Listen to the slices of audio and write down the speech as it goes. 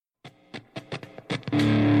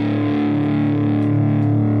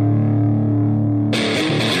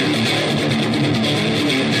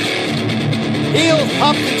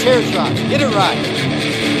chair shot. Get it right.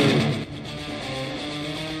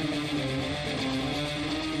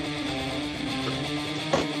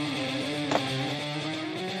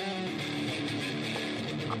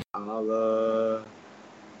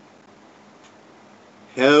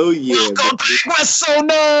 Hell yeah. Welcome back, my soul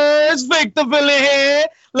nerds. Victor Villa here.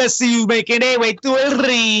 Let's see you making their way through a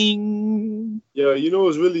ring. Yo, you know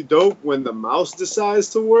what's really dope? When the mouse decides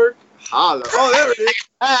to work, holla. Oh, there it is.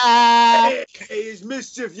 Hey, it's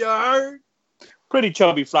Mischief, you heard? Pretty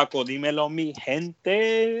chubby, flaco. Dímelo, mi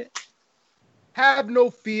gente. Have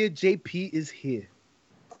no fear, JP is here.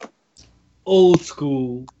 Old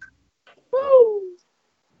school. Woo!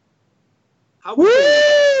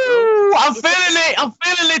 Woo! I'm feeling it. I'm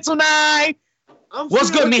feeling it tonight.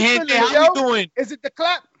 What's good, mi gente? How you doing? Is it the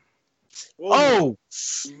clap? Oh,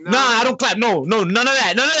 nah, I don't clap. No, none of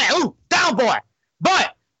that. None of that. Ooh, down, boy.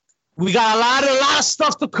 But we got a lot of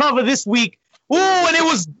stuff to cover this week. Ooh, and it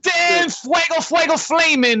was damn fuego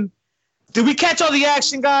flaming. Did we catch all the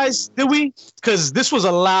action, guys? Did we? Because this was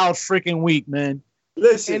a loud freaking week, man.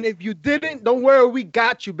 Listen. And if you didn't, don't worry, we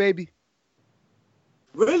got you, baby.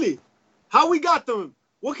 Really? How we got them?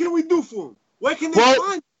 What can we do for them? Where can they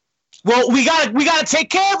find? Well, we gotta take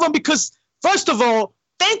care of them because first of all,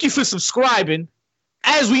 thank you for subscribing,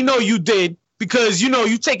 as we know you did, because you know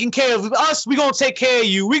you taking care of us. We're gonna take care of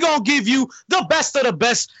you. We're gonna give you the best of the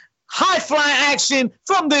best high flying action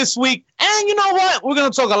from this week. And you know what? We're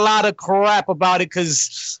gonna talk a lot of crap about it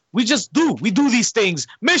because we just do. We do these things.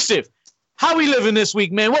 Mischief, how we living this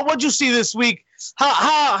week, man? What'd you see this week?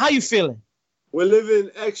 How you feeling? We're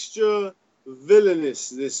living extra villainous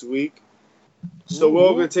this week. So we're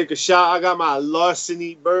all gonna take a shot. I got my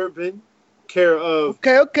larceny bourbon, care of.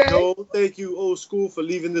 Okay. No, thank you, old school, for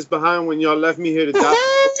leaving this behind when y'all left me here to die.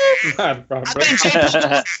 I think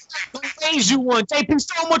JP raised you one. JP,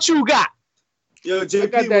 show them what you got. Yo, JP, I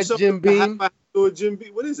got that what's up? Jim Beam. Jim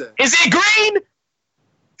Beam. What is that? Is it green?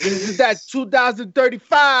 Is that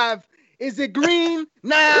 2035? Is it green?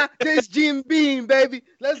 Nah, there's Jim Beam, baby.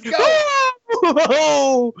 Let's go.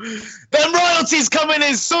 Oh, them royalties coming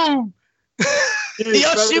in soon.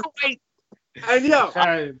 Yo, shoot, wait. And yo,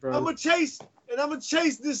 Right, I'm gonna chase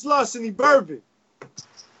this larceny bourbon.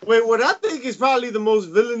 Wait, what I think is probably the most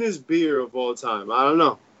villainous beer of all time. I don't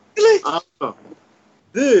know.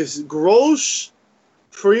 This Grolsch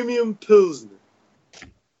Premium Pilsner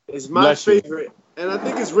is my favorite, and I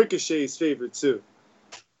think it's Ricochet's favorite too.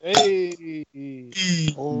 Hey.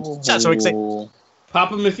 Shots are excited.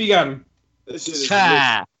 Pop him if you got him. This shit is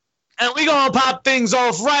Ha. And we're going to pop things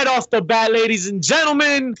off right off the bat, ladies and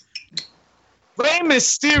gentlemen. Rey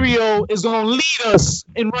Mysterio is going to lead us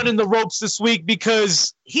in running the ropes this week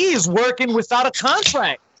because he is working without a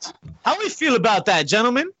contract. How do we feel about that,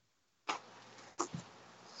 gentlemen?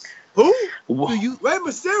 Who? Do you? Rey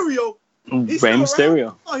Mysterio? Rey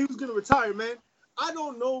Mysterio. Oh, he was going to retire, man. I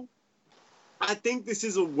don't know. I think this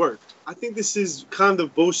is a work. I think this is kind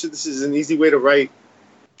of bullshit. This is an easy way to write.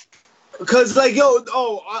 Because, like,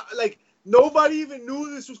 nobody even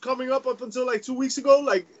knew this was coming up until, like, 2 weeks ago.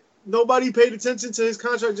 Like, nobody paid attention to his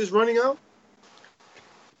contract just running out.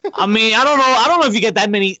 I mean, I don't know. I don't know if you get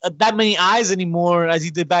that many eyes anymore as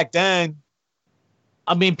you did back then.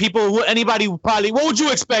 I mean, anybody would probably. What would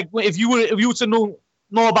you expect if you were to know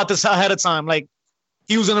about this ahead of time? Like,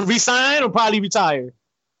 he was gonna resign or probably retire.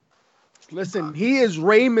 Listen, he is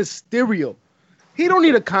Rey Mysterio. He don't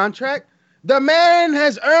need a contract. The man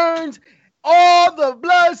has earned all the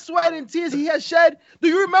blood, sweat, and tears he has shed. Do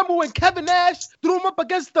you remember when Kevin Nash threw him up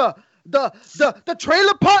against the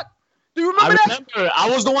trailer park? Do you remember that? I remember. I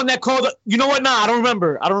was the one that called. You know what? Nah, I don't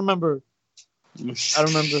remember. Oh,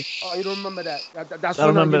 you don't remember that? That's I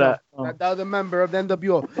don't remember that. The other member of the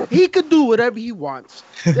NWO. He could do whatever he wants.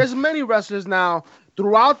 There's many wrestlers now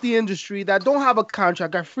throughout the industry that don't have a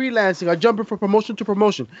contract, are freelancing, are jumping from promotion to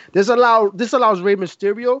promotion. This allows Rey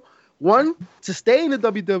Mysterio, one, to stay in the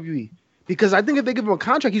WWE. Because I think if they give him a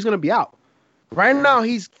contract, he's going to be out. Right now,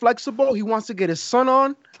 he's flexible. He wants to get his son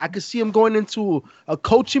on. I could see him going into a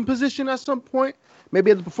coaching position at some point,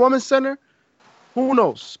 maybe at the Performance Center. Who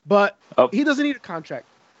knows? But he doesn't need a contract.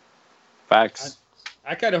 Facts.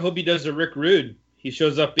 I kind of hope he does a Rick Rude. He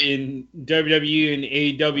shows up in WWE and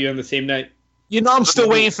AEW on the same night. You know, I'm still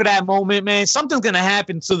waiting for that moment, man. Something's gonna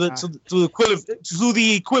happen to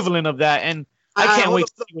the equivalent of that, and I can't wait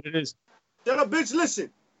to see what it is. Shut up, bitch. Listen,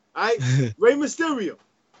 all right, Rey Mysterio.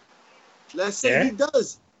 Let's say he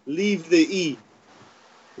does leave the E.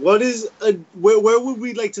 What is where would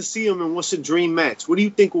we like to see him, and what's a dream match? What do you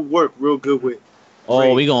think would work real good with?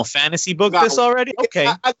 Oh, we gonna fantasy book this already? Okay.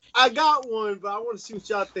 I got one, but I want to see what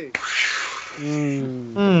y'all think.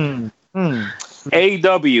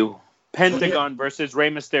 AEW Pentagon versus Rey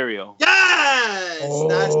Mysterio.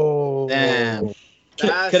 Yes. Damn.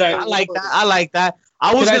 That's I I like that. I like that.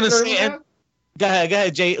 I was gonna say. Go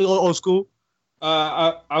ahead, Jay. Old school.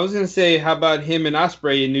 I was gonna say, how about him and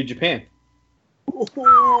Ospreay in New Japan?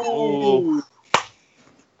 Ooh.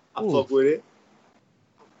 I fuck with it.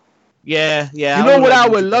 Yeah. You know what I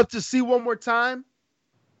would love to see one more time?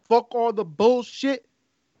 Fuck all the bullshit.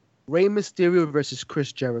 Rey Mysterio versus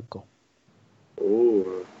Chris Jericho.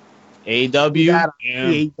 Ooh. AEW.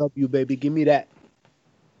 AEW, baby. Give me that.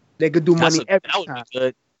 They could do money every that would time. be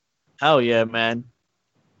good. Hell yeah, man.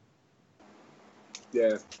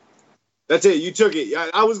 Yeah. That's it. You took it.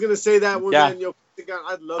 I was gonna say that one. Yeah. Man. Yo,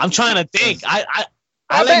 I'd love. I'm trying to think. I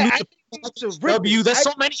like AEW. There's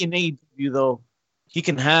so many in AEW though. He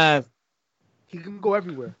can have. He can go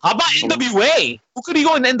everywhere. How about NWA? Who could he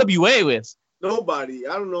go in NWA with? Nobody.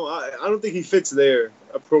 I don't know. I don't think he fits there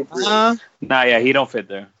appropriately. Nah, yeah, he don't fit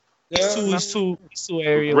there. He's too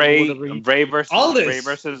aerial. Ray versus Aldis. Ray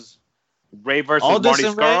versus Aldis Marty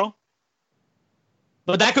and Ray? Scurll.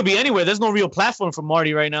 But that could be anywhere. There's no real platform for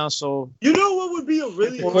Marty right now. So You know what would be a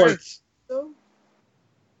really Of hard course. though?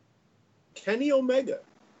 Kenny Omega.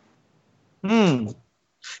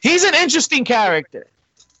 he's an interesting character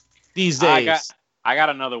these days. I got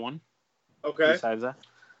another one. Okay. Besides that,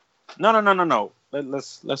 no.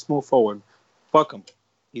 Let's move forward. Fuck him.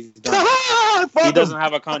 He's done. He doesn't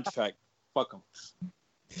have a contract. Fuck him.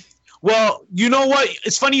 Well, you know what?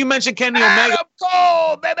 It's funny you mentioned Kenny Omega.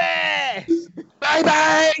 Go, baby!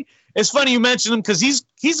 Bye. It's funny you mentioned him because he's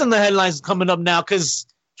in the headlines coming up now because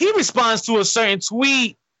he responds to a certain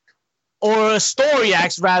tweet or a story,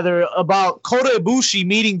 rather, about Kota Ibushi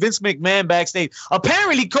meeting Vince McMahon backstage.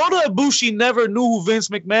 Apparently, Kota Ibushi never knew who Vince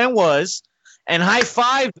McMahon was and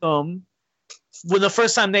high-fived him when the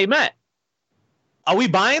first time they met. Are we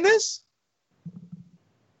buying this?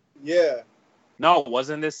 Yeah. No,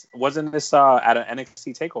 wasn't this at an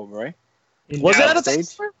NXT takeover, right? Was it at a Stage?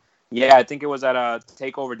 takeover? Yeah, I think it was at a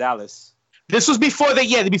takeover Dallas. This was before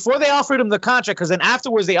they offered him the contract, because then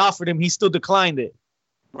afterwards they offered him, he still declined it.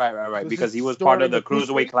 Right. Was Because it he was part of the during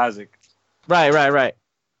the Cruiserweight Classic. Right.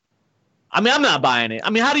 I mean, I'm not buying it. I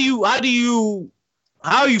mean, how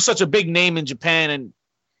are you such a big name in Japan? And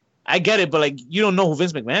I get it, but like, you don't know who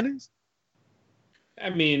Vince McMahon is? I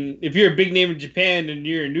mean, if you're a big name in Japan and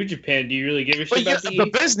you're in New Japan, do you really give a shit about the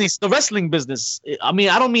business, the wrestling business. I mean,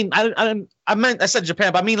 I don't mean I said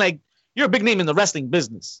Japan, but I mean like you're a big name in the wrestling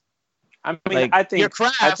business. I mean, Like, I think your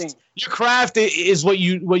craft is what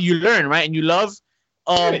you learn, right? And you love.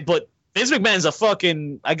 But Vince McMahon's a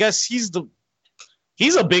fucking. I guess he's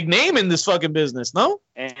a big name in this fucking business, no?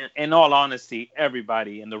 And in all honesty,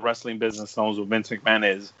 everybody in the wrestling business knows who Vince McMahon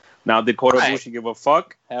is. Now, did Kota Ibushi give a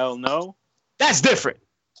fuck? Hell no. That's different,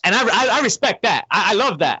 and I respect that. I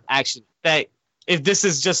love that actually. That if this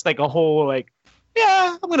is just like a whole like,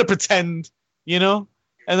 yeah, I'm gonna pretend, and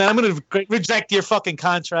then I'm gonna reject your fucking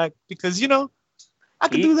contract because I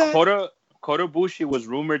can do that. Kota Ibushi was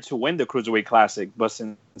rumored to win the Cruiserweight Classic, but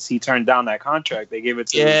since he turned down that contract, they gave it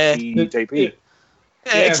to TJP.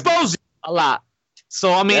 Yeah, exposed a lot.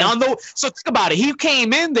 So I mean, so think about it. He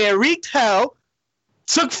came in there, wreaked hell,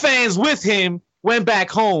 took fans with him, went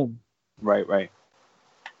back home. Right.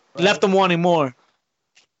 Left them wanting more.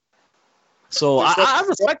 So I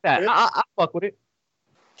respect that. I fuck with it.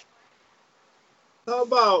 How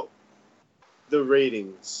about the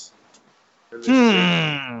ratings? You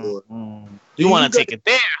want to take it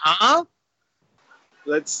there, huh?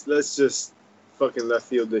 Let's just fucking left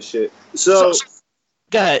field this shit. So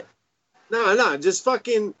go ahead. Nah, just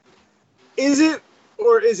fucking. Is it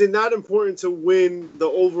or is it not important to win the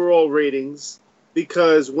overall ratings?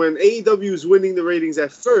 Because when AEW is winning the ratings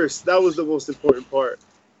at first, that was the most important part.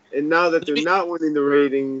 And now that they're not winning the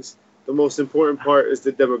ratings, the most important part is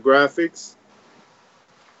the demographics.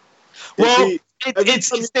 Well, it makes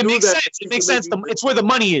sense. It makes sense. It's where the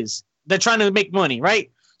money is. They're trying to make money,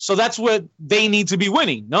 right? So that's what they need to be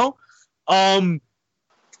winning, no? Let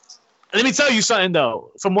me tell you something,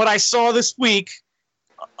 though. From what I saw this week,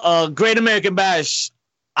 Great American Bash,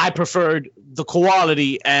 I preferred the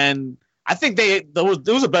quality, and I think there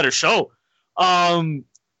was a better show. Not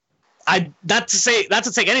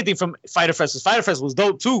to take anything from Fyter Fest. Fyter Fest was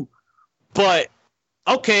dope too, but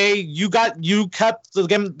okay, you kept the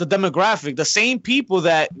demographic, the same people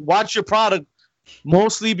that watch your product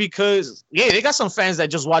mostly because they got some fans that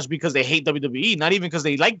just watch because they hate WWE, not even because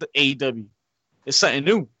they like the AEW. It's something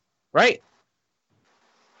new, right?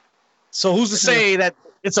 So who's to say that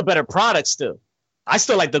it's a better product still? I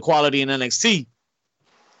still like the quality in NXT.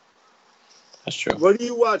 That's true. What do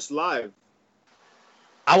you watch live?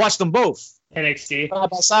 I watched them both NXT. side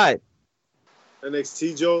by side.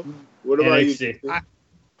 NXT, Joe. What about NXT. you?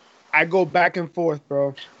 I go back and forth,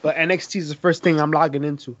 bro. But NXT is the first thing I'm logging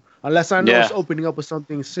into. Unless I know Yeah. it's opening up with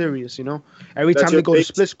something serious, you know? Every That's time your they go to bait.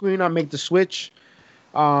 split screen, I make the switch.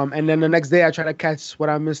 And then the next day, I try to catch what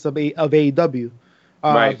I missed of AEW.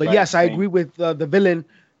 Right, But right, yes, I same. agree with the villain.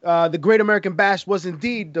 The Great American Bash was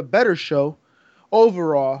indeed the better show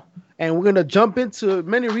overall. And we're going to jump into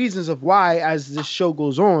many reasons of why as this show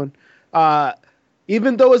goes on.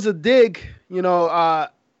 Even though it's a dig, you know,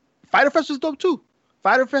 Fyter Fest was dope too.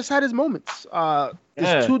 Fyter Fest had his moments. This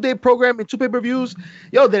Yeah. 2-day program and 2 pay-per-views.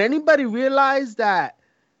 Yo, did anybody realize that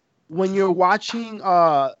when you're watching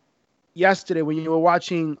yesterday, when you were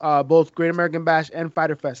watching both Great American Bash and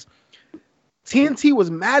Fyter Fest, TNT was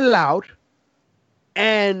mad loud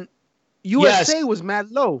and USA Yes. was mad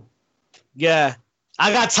low. Yeah,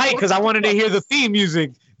 I got tight because I wanted to hear the theme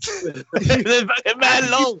music. Mad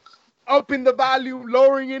low. Up in the volume,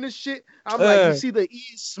 lowering in and shit. I'm like, you see, the E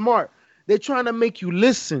is smart. They're trying to make you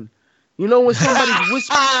listen. You know, when somebody's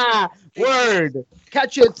whispering, Word.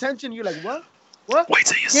 catch your attention, you're like, what? What? Wait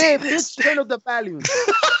till you Yeah, see this. bitch, turn up the volume.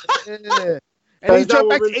 Yeah. And Is then you that jump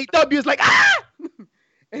what back to AW, it's like, ah!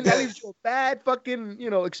 And that leaves you a bad fucking, you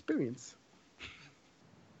know, experience.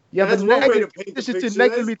 You have That's a one way to negative paint the position to picture.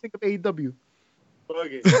 negatively think of AW. Fuck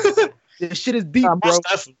it. This shit is deep, bro. Most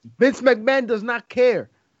definitely. Vince McMahon does not care.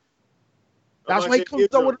 That's why he comes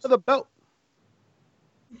out with another belt.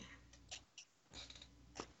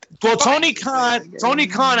 Well, Tony Khan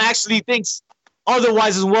actually thinks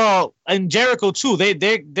otherwise as well, and Jericho too.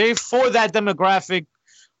 They're for that demographic.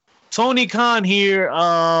 Tony Khan here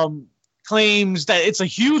claims that it's a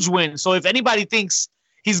huge win. So if anybody thinks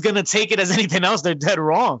he's gonna take it as anything else, they're dead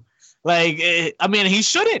wrong. Like, I mean, he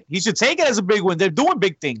shouldn't. He should take it as a big win. They're doing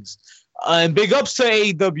big things, and big ups to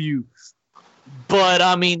AEW. But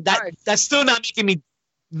I mean, that's still not making me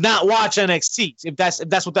not watch NXT if that's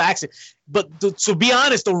what the accent. But to be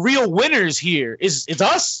honest, the real winners here is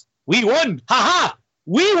us. We won. Ha ha.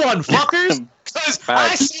 We won, fuckers. Because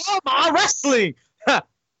I saw my wrestling.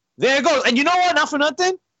 There it goes. And you know what? Not for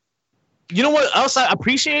nothing. You know what else I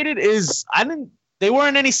appreciated is they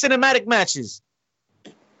weren't any cinematic matches.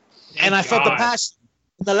 And I felt the passion.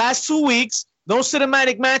 In the last 2 weeks, no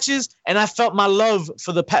cinematic matches, and I felt my love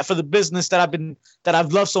for the business that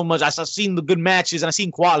I've loved so much. I've seen the good matches and I've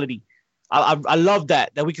seen quality. I love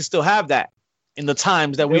that we can still have that in the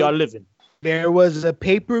times that we are living. There was a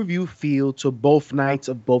pay-per-view feel to both nights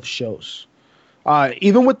of both shows.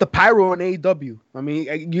 Even with the pyro and AEW. I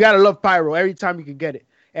mean, you gotta love pyro every time you can get it.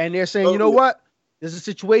 And they're saying, you know what? There's a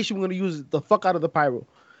situation we're gonna use the fuck out of the pyro,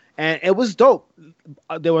 and it was dope.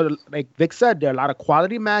 There were, like Vic said, there are a lot of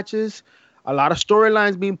quality matches, a lot of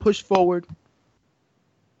storylines being pushed forward.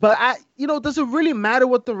 But does it really matter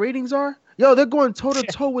what the ratings are? Yo, they're going toe to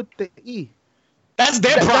toe with the E. That's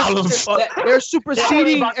their problem. They're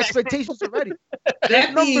superseding expectations already.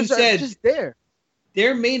 That being said, just there.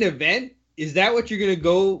 Their main event, is that what you're gonna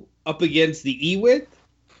go up against the E with?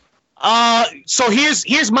 So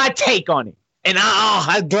here's my take on it, and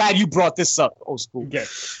I'm glad you brought this up. Old school. Okay.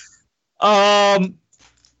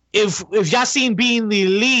 If y'all seen Being the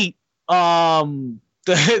Elite,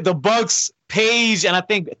 the Bucks, Paige, and I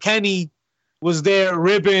think Kenny was there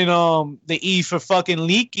ribbing the E for fucking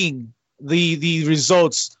leaking the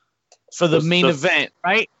results for the main event,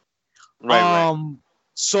 right? Right.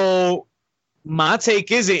 So my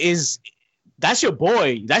take is that's your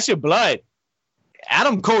boy, that's your blood.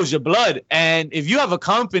 Adam Cole's your blood, and if you have a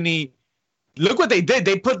company, look what they did.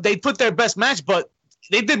 They put their best match, but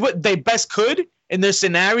they did what they best could in their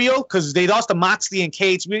scenario because they lost to Moxley and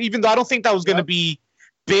Cage. Even though I don't think that was going to be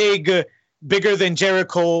bigger than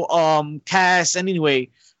Jericho, Cass. Anyway,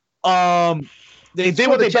 they did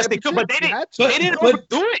what they best they could, but they didn't overdo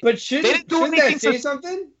it. But shouldn't that say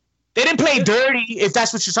something? They didn't play dirty. If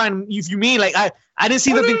that's what you're trying, if you mean, like I didn't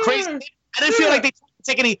see nothing crazy. I didn't feel like they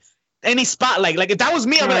take any spotlight. Like if that was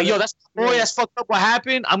me, I'd be like, yo, that's boy, that's fucked up. What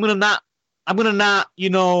happened? I'm gonna not,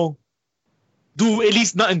 do at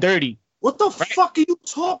least nothing dirty. What the fuck are you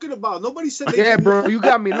talking about? Nobody said. Yeah, bro, you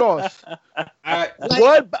got me lost.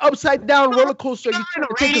 What upside down roller coaster? You know, in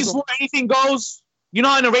the ratings war, anything goes. You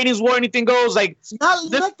know, in the ratings war, anything goes. Like this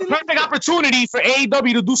perfect opportunity for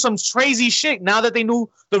AEW to do some crazy shit. Now that they knew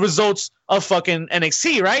the results of fucking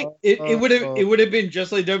NXT, right? It would have been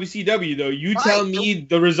just like WCW though. You tell me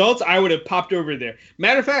the results, I would have popped over there.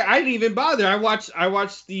 Matter of fact, I didn't even bother. I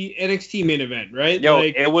watched the NXT main event, right? Yo,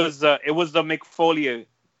 it was the Mick Foley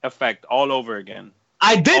effect all over again.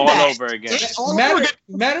 I did all that over again.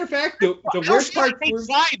 Matter of fact, the worst part for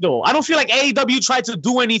though, I don't feel like AEW tried to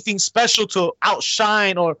do anything special to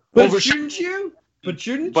outshine or but overshine. shouldn't you?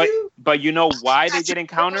 But you know why they didn't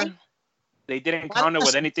counter? They didn't counter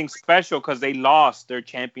with anything special because they lost their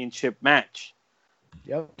championship match.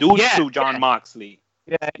 Yep. Due to John Moxley.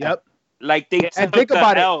 Yeah. Yep. Like they And took think the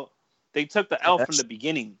about L. They took the L from the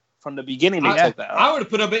beginning. From the beginning, they took the L. I would have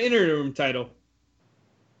put up an interim title.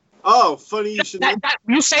 Oh, funny you should.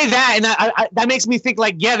 You say that, and I that makes me think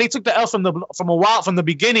like, yeah, they took the L from the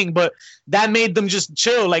beginning, but that made them just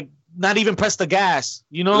chill, like not even press the gas,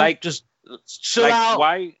 you know, like just chill like out.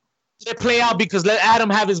 Why? Let play out because let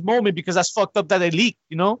Adam have his moment because that's fucked up that they leaked,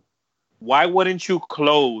 you know. Why wouldn't you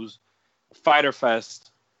close Fyter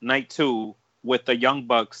Fest Night 2 with the Young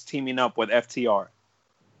Bucks teaming up with FTR?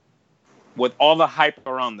 With all the hype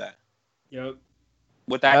around that. Yep.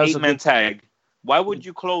 With that 8-man tag. Why would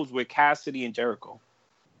you close with Cassidy and Jericho?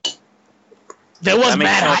 There was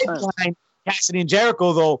mad hype behind Cassidy and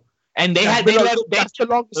Jericho though, and they let live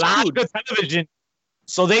the television,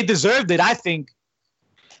 so they deserved it. I think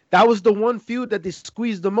that was the one feud that they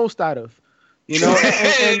squeezed the most out of, you know.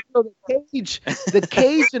 and you know, the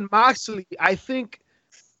Cage and Moxley. I think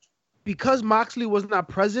because Moxley was not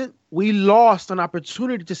present, we lost an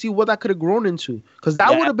opportunity to see what that could have grown into. Because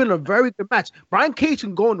that would have been a very good match. Brian Cage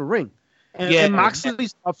can go in the ring. And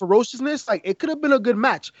Moxley's ferociousness, like it could have been a good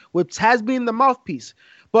match with Taz being the mouthpiece.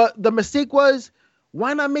 But the mistake was,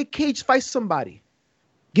 why not make Cage fight somebody?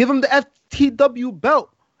 Give him the FTW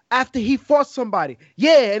belt after he fought somebody.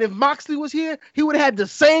 Yeah, and if Moxley was here, he would have had the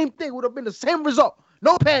same thing. Would have been the same result.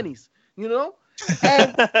 No panties, you know?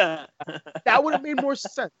 And that would have made more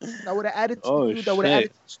sense. That would have added to that would have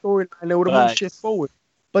added to the story, and they would have moved shit forward.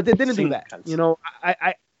 But they didn't do that. You know,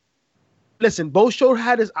 I listen, both shows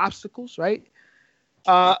had its obstacles, right?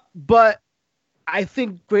 But I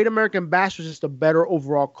think Great American Bash was just a better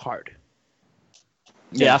overall card.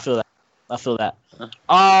 Yeah, I feel that.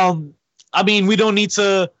 I mean, we don't need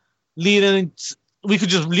to lead in. We could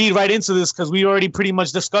just lead right into this because we already pretty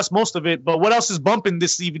much discussed most of it. But what else is bumping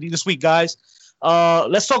this week, guys?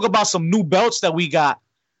 Let's talk about some new belts that we got.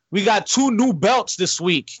 We got 2 new belts this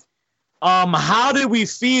week. How did we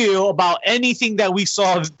feel about anything that we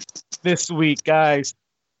saw this week, guys?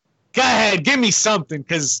 Go ahead, give me something,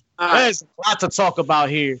 because there's a lot to talk about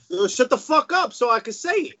here. Shut the fuck up so I can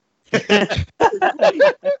say it.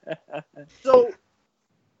 So,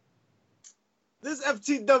 this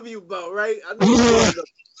FTW belt, right? I know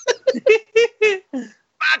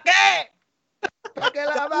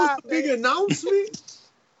that was the big announcement.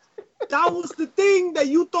 That was the thing that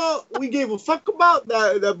you thought we gave a fuck about.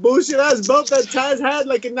 That bullshit ass belt that Taz had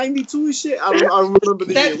like in '92 and shit. I don't remember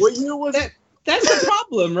the year. What year was it? That's the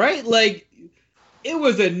problem, right? Like, it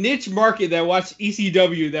was a niche market that watched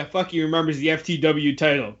ECW that fucking remembers the FTW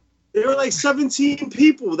title. There were like 17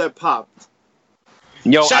 people that popped.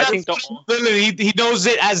 Yo, Shout I think he knows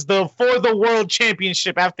it as the For the World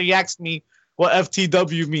Championship after he asked me what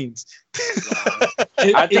FTW means.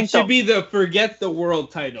 It should be the Forget the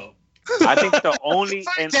World title. I think the only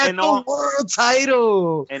world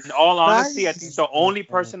title. In all honesty, I think the only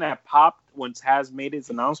person that popped when Taz made his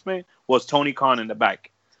announcement was Tony Khan in the back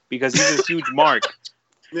because he's a huge mark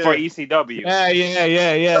for ECW.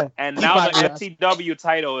 Yeah. And now the FTW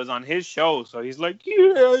title is on his show, so he's like,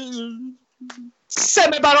 yeah.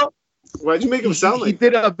 Why'd you make him sound like he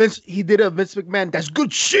did a Vince McMahon? That's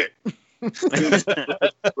good shit.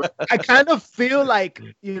 I kind of feel like,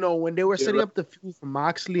 you know, when they were setting up the feud for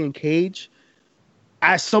Moxley and Cage,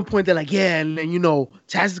 at some point they're like, yeah, and then, you know,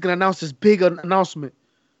 Taz is gonna announce this big announcement,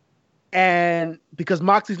 and because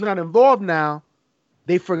Moxley's not involved now,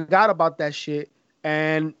 they forgot about that shit,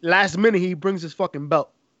 and last minute he brings his fucking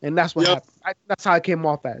belt, and that's what happened. That's how it came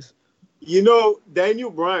off as. You know,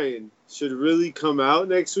 Daniel Bryan should really come out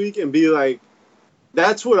next week and be like,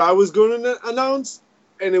 that's what I was going to announce,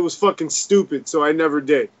 and it was fucking stupid, so I never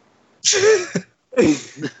did.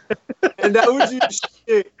 And that was your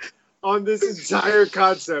shit on this entire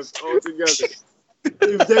concept altogether.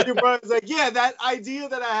 If Daniel Bryan's like, yeah, that idea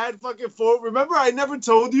that I had fucking remember I never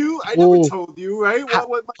told you? I never told you, right?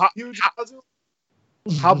 What my huge puzzle?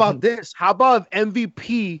 How about this? How about if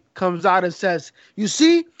MVP comes out and says, you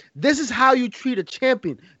see, this is how you treat a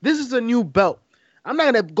champion. This is a new belt. I'm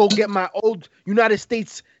not going to go get my old United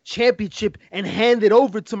States championship and hand it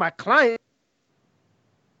over to my client.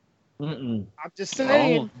 I'm just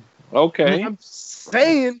saying. Oh, okay. I'm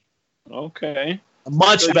saying. Okay.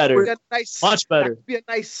 Much better. Much better. That could be a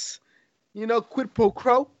nice, you know, quid pro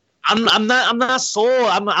quo. I'm not sold.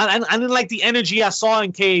 I didn't like the energy I saw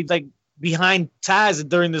in Cage, like, behind Taz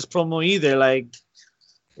during this promo either. Like,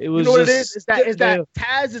 It You was know what it just, is? Is that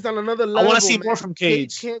Taz is on another level. I want to see man. more from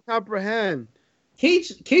Cage. Can't comprehend. Cage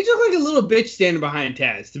looked like a little bitch standing behind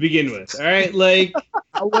Taz to begin with. All right, like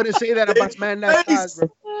I wouldn't say that about man that Taz, bro.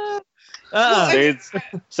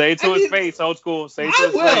 Say it to his face, old school. Say it to I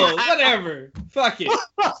his will. face. Whatever. Fuck it.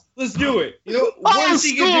 Let's do it. You know, Old worst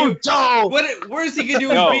he can do. Joe. Worst he can do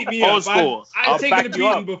is Yo, beat me old up. school. I've I'll taken a back you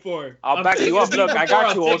up. beating before. I'll back you taken a up. beating Look, I before,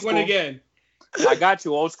 got you, I'll old take one school. again. I got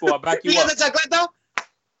you, old school. I'll back you up. Let's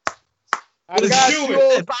do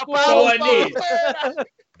it. That's all I need.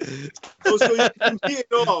 Oh, so you've been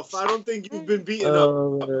beaten off. I don't think you've been beaten up.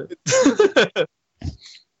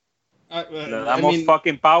 Le I damos mean,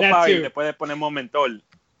 fucking pau that pau y too. después le ponemos mentol.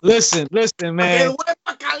 Listen, man.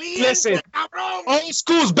 Listen. cabrón. Old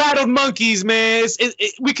school's battled monkeys, man.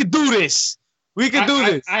 We could do this. We could do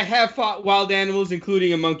this. I have fought wild animals,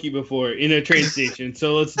 including a monkey, before in a train station.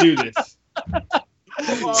 So let's do this.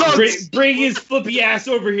 So- Bring his flippy ass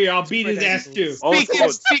over here. I'll beat his ass too. Old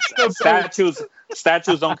school. Speaking of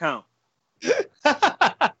Statues don't count.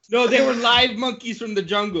 No, they were live monkeys from the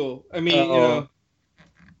jungle. I mean, you Uh-oh. know,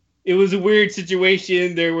 it was a weird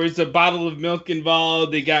situation. There was a bottle of milk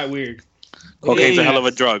involved. It got weird. Cocaine's a Yeah. hell of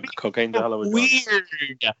a drug. Cocaine's a hell of a drug. weird.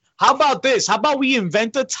 How about this? How about we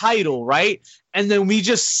invent a title, right? And then we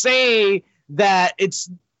just say that it's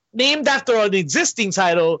named after an existing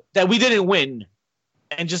title that we didn't win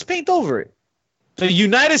and just paint over it. The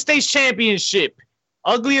United States Championship,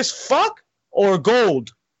 ugly as fuck or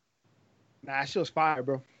gold? Nah, that shit was fire,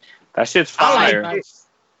 bro. That shit's I like fire. that.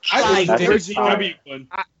 I like like this. the WCW one.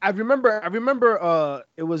 I remember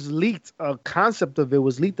it was leaked. A concept of it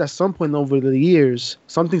was leaked at some point over the years,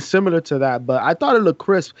 something similar to that. But I thought it looked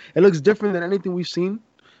crisp. It looks different than anything we've seen,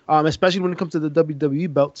 especially when it comes to the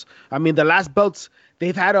WWE belts. I mean, the last belts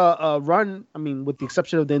they've had a run. I mean, with the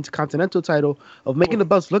exception of the Intercontinental title, of making the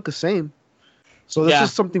belts look the same. So this Yeah.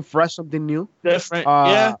 is something fresh, something new. Different.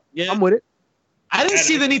 Uh, yeah. I'm with it. I didn't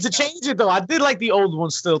see the need to change it though. I did like the old one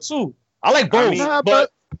still too. I like both, Nah, but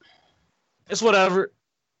it's whatever.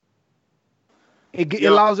 It Yeah.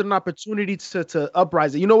 allows it an opportunity to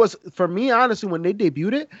uprise it. You know what's for me, honestly, when they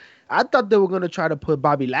debuted it, I thought they were gonna try to put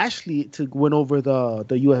Bobby Lashley to win over the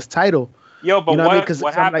US title. Yo, but You know what I mean? what, 'Cause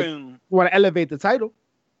what I'm like- happened? You want to elevate the title.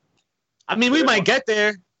 I mean, we might get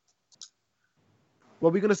there.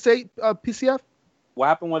 What we gonna say, PCF? What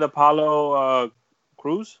happened with Apollo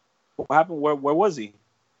Cruz? What happened? Where was he?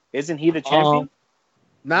 Isn't he the champion?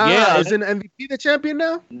 Nah, Yeah. isn't MVP the champion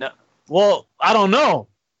now? No. Well, I don't know.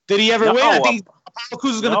 Did he ever No, win? I think Apollo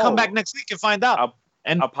Cruz is going to no. come back next week and find out.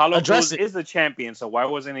 And Apollo address Cruz it. is the champion, so why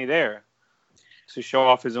wasn't he there to show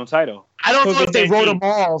off his own title? I don't know if they wrote COVID-19. him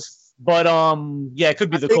off, but yeah, it could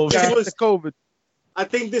be I the think COVID. that Yeah, was- the COVID. I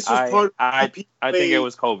think this was part of I the think it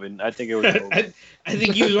was COVID. I think it was COVID. I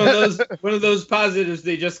think he was one of those positives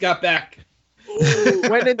they just got back. Ooh,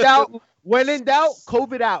 When in doubt,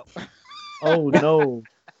 COVID out. Oh no.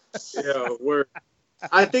 yeah, word.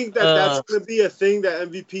 I think that that's going to be a thing that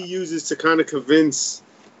MVP uses to kind of convince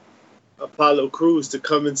Apollo Cruz to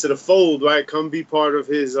come into the fold, right? Come be part of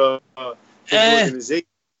his organization.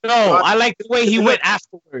 No, I like the way he went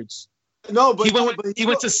afterwards. No, but He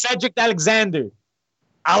went to Cedric Alexander.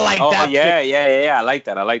 I like Oh that. yeah. I like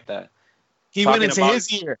that. He went Talking into about-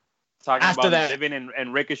 his year. Talking After about that. living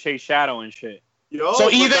in Ricochet's shadow and shit. Yo, So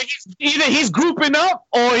but either he's grouping up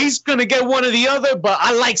or he's gonna get one or the other. But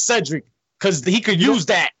I like Cedric because he could use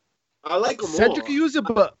that. I like him Cedric all. can use it,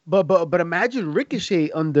 but imagine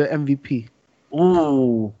Ricochet under MVP.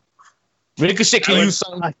 Ooh, Ricochet can I would- use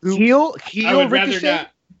something. Heel I would rather Ricochet.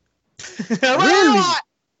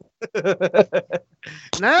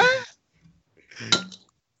 not. Nah,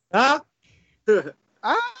 Huh?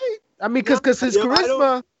 I mean, cause his Yo,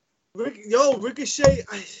 I charisma, Ricochet.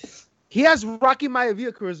 he has Rocky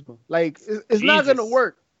Maivia charisma. Like it's not Jesus. gonna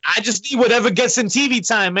work. I just need whatever gets him TV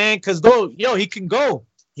time, man. Because though, he can go.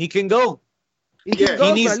 He can go. He can Yeah, go, He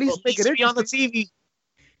but needs, at least make needs it to be on the interesting. TV.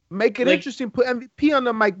 Make it Like- interesting. Put MVP on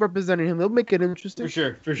the mic representing him. They'll make it interesting.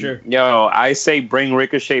 For sure. Yo, I say bring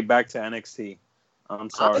Ricochet back to NXT. I'm I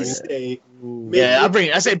sorry. say, Yeah,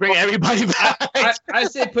 I say bring everybody back. I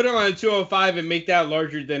say put him on a 205 and make that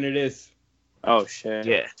larger than it is. Oh shit.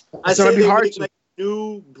 Yeah. I It's gonna say be they hard make to. like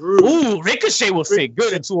new brew. Ooh, Ricochet will fit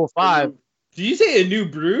good in 205. Did you say a new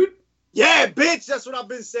brood? Yeah, bitch. That's what I've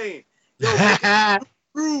been saying. Yo,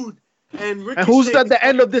 Rude and Ricochet. And who's at the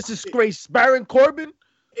end of this disgrace? Baron Corbin?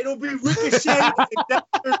 It'll be Ricochet and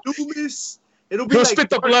Dexter Loomis. It'll be He'll like spit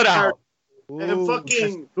the blood out. And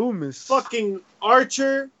fucking- Loomis. fucking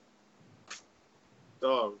Archer.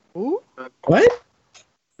 Dog, Who? What?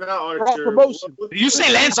 not Raw Archer. promotion. Did you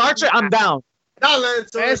say Lance Archer? I'm down. Not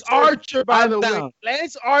Lance Lance Archer. Archer, by I'm the way. down.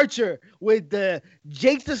 Lance Archer with the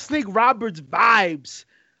Jake the Snake Roberts vibes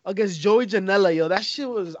against Joey Janela. Yo, that shit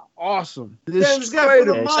was awesome. Damn, this guy Destroyed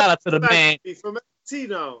put a him. Yeah, shout out to the monster man. from NXT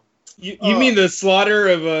now. You mean the slaughter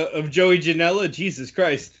of Joey Janela? Jesus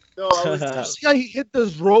Christ! No, I was, See how he hit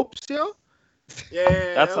those ropes, yo?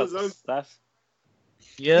 yeah, That's that was that's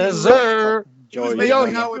Yes, sir. he was Joey making Yo, it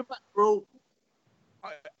he- out with bro.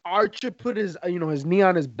 Archer put his his knee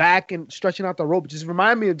on his back and stretching out the rope. Just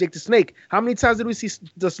remind me of Jake the Snake. How many times did we see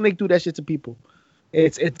the Snake do that shit to people?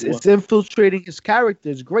 It's infiltrating his character.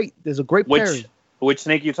 It's great. There's a great pairing. which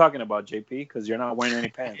snake you talking about, JP? Because you're not wearing any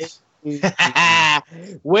pants.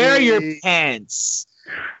 Wear your pants.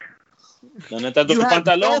 ¿Dónde está tu You have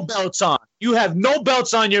no pantalón? belts on. You have no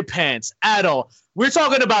belts on your pants at all. We're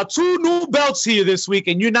talking about 2 new belts here this week,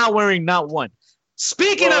 and you're not wearing not one.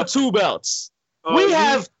 Speaking of 2 belts, we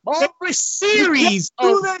have a series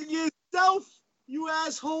do of. that yourself, you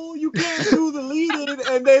asshole. You can't do the lead-in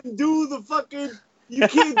and then do the fucking. You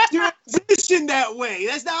can't transition that way.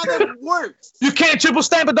 That's not how that works. You can't triple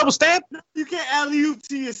stamp and double stamp. You can't alley-oop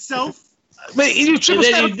to yourself. But you And triple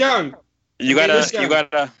then stamp. he's done. You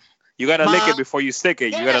gotta lick it before you stick it.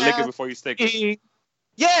 You gotta lick Yeah. it before you stick it.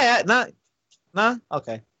 Yeah, nah.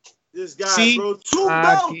 Okay. This guy, See? bro. 2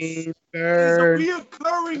 belts. Fucking It's a burn.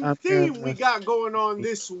 reoccurring theme we got going on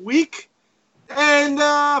this week. And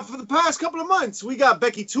for the past couple of months, we got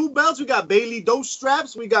Becky 2 belts. We got Bailey those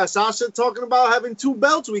straps. We got Sasha talking about having 2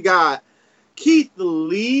 belts. We got Keith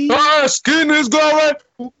Lee. Skin is going.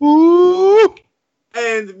 Ooh.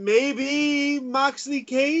 And maybe Moxley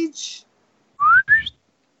Cage.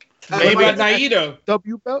 What Maybe. about Naito?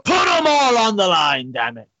 W belt. Put them all on the line,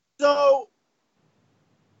 damn it. So,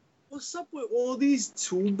 what's up with all these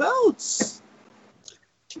 2 belts?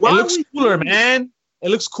 It Why looks we cooler, doing- man. It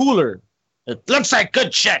looks cooler. It looks like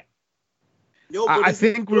good shit. Yo, I but it's-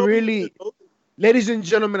 think we're really- Ladies and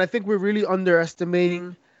gentlemen, I think we're really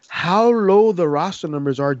underestimating how low the roster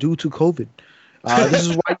numbers are due to COVID. This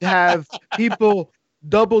is why you have people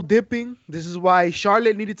double dipping. This is why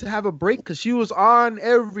Charlotte needed to have a break because she was on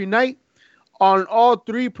every night on all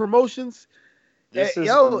 3 promotions.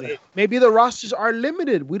 Maybe the rosters are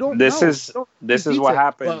limited. We don't This know. is We don't this have is what detail.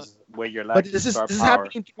 happens when you're But lacking this is star power.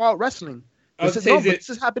 happening throughout wrestling. I would This is, say no, but that- this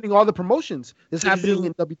is happening in all the promotions. This is Is happening it-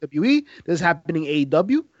 in WWE. This is happening in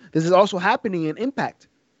AEW. This is also happening in Impact.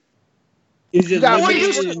 Is it got what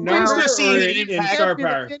limited you in just number finished or seeing in Impact. star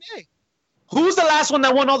power? Who's the last one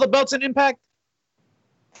that won all the belts in Impact?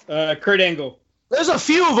 Kurt Angle. There's a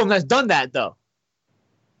few of them that's done that though.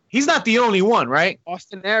 He's not the only one, right?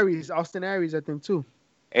 Austin Aries, I think too.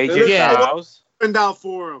 AJ Yeah. Styles. And out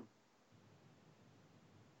for him.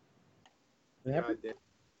 Yep. God damn.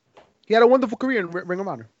 He had a wonderful career in Ring of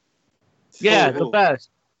Honor. Yeah, Oh, the best.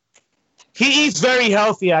 He eats very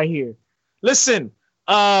healthy, I hear. Listen,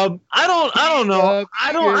 I don't know.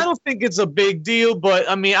 I don't think it's a big deal, but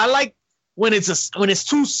I mean, I like when it's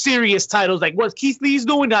 2 serious titles like what Keith Lee's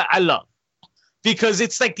doing. I love because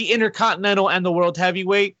it's like the Intercontinental and the World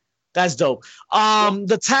Heavyweight. That's dope.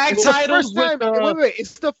 The tag It's the titles first time, with wait.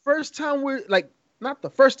 It's the first time we're like, not the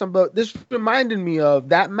first time, but this reminded me of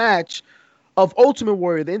that match of Ultimate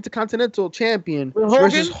Warrior, the Intercontinental Champion With Hogan?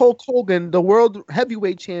 versus Hulk Hogan, the World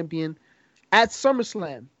Heavyweight Champion, at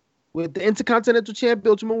SummerSlam, with the Intercontinental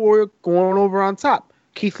Champion Ultimate Warrior going over on top.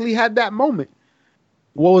 Keith Lee had that moment.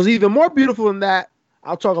 What was even more beautiful than that,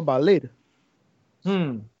 I'll talk about later.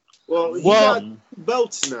 Well, he Well- got 2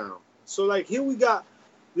 belts now. So, like, here we got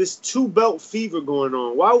this 2 belt fever going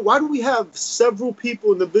on. Why do we have several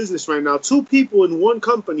people in the business right now? 2 people in one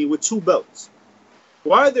company with 2 belts.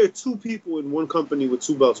 Why are there 2 people in one company with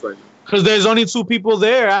 2 belts right now? because there's only 2 people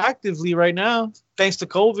there actively right now, thanks to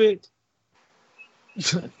COVID.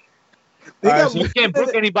 They All right, got so you can't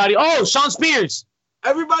book anybody. Oh, Sean Spears.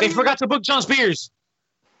 everybody. They forgot to book Sean Spears.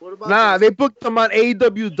 What about Nah, that? they booked him on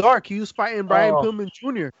AEW Dark. He was fighting Brian Oh. Pillman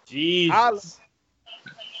Jr. Jesus.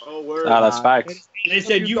 Oh, word. That's facts. They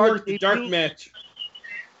said you worked the dark match.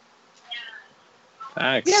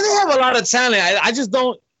 Facts. Yeah, they have a lot of talent. I just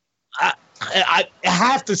don't. I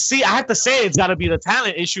have to see. I have to say it's got to be the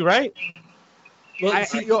talent issue, right? Well, I-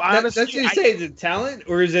 see, yo, that's honestly, what you say. Is it talent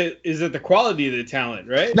or is it the quality of the talent?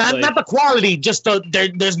 Right? Not Like- not the quality. Just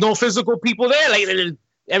there's no physical people there. Like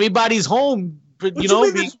everybody's home. What You know,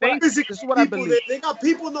 mean being there's safe. physical This is what I people believe. there? They got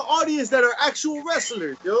people in the audience that are actual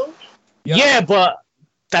wrestlers, yo. Yeah, but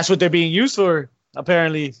that's what they're being used for,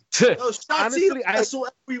 apparently. Yo, Shotzi Honestly, I- wrestle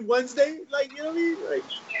every Wednesday. Like, you know what I mean? Like,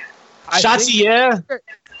 I Shotzi, think- yeah.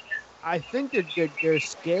 I think that they're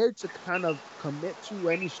scared to kind of commit to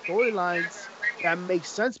any storylines that make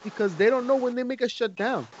sense because they don't know when they make a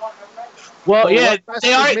shutdown. Well, But yeah, what they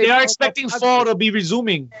wrestlers made are fall expecting off fall to be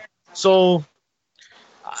resuming. So,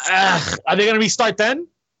 are they gonna restart then?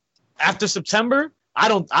 After September? I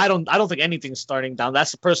don't think anything's starting down.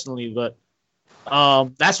 That's personally, but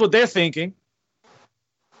that's what they're thinking.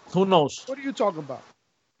 Who knows? What are you talking about?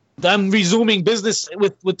 Them resuming business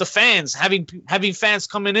with the fans, having fans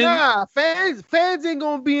coming in. Nah, fans ain't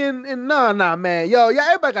gonna be in nah, man. Yo,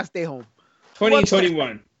 everybody gotta stay home.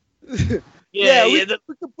 2021. Yeah, we the-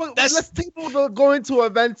 can put, that's- let's table the going to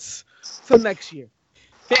events till next year.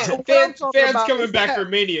 What I'm talking Fans about coming is back that for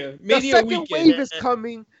Mania. The Mania second weekend. wave is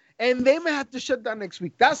coming, and they may have to shut down next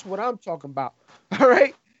week. That's what I'm talking about. All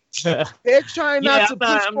right, they're trying Yeah, not to push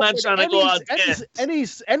I'm not forward trying to go out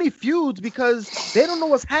any feuds because they don't know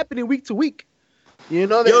what's happening week to week. You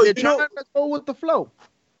know, Yo, they're trying to go with the flow.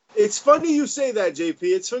 It's funny you say that, JP.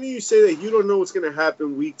 It's funny you say that you don't know what's gonna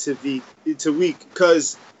happen week to week,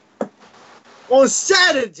 because on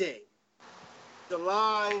Saturday,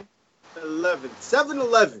 July 11th,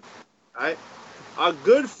 7-11, right? Our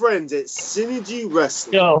good friends at Synergy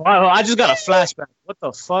Wrestling Yo, I just got a flashback. What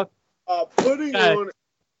the fuck? are putting God. on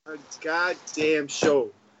a goddamn show.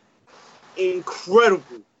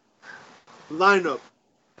 Incredible lineup.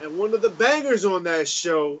 And one of the bangers on that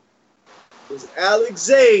show was Alex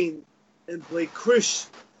Zane and Blake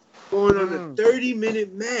Christian going on a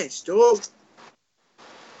 30-minute match, dog.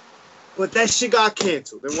 But that shit got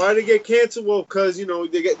canceled. And why did it get canceled? Well, because, you know,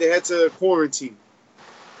 they had to quarantine.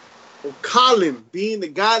 Well, Colin, being the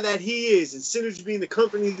guy that he is, and Synergy being the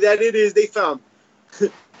company that it is, they found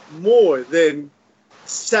more than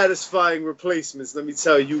satisfying replacements, let me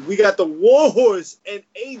tell you. We got the Warhorse and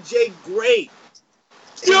AJ Gray.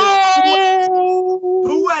 Yo!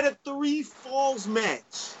 2 out of 3 falls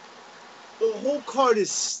match. The whole card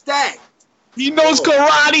is stacked. He knows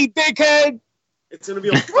karate, dickhead. It's going to be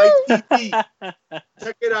on Fight TV.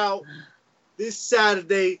 Check it out this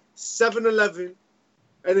Saturday, 7-11.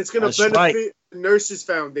 And it's going That's to benefit right. the Nurses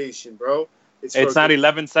Foundation, bro. It's not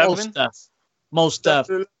 11-7. Most stuff.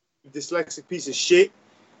 Dyslexic piece of shit.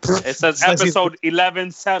 It says episode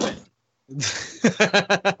 11-7.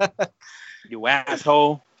 You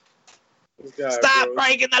asshole. This guy, Stop bro.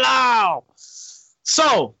 breaking the law.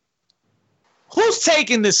 So, who's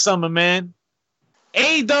taking this summer, man?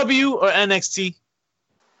 AEW or NXT?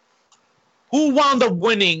 Who wound up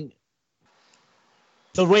winning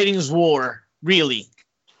the ratings war, really?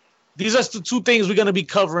 These are the 2 things we're going to be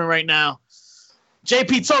covering right now.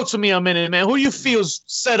 JP, talk to me a minute, man. Who you feel's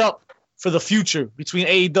set up for the future between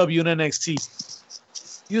AEW and NXT?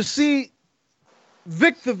 You see,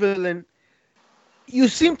 Vic the Villain, you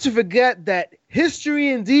seem to forget that history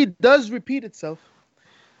indeed does repeat itself.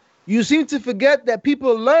 You seem to forget that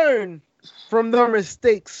people learn from their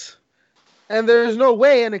mistakes. And there's no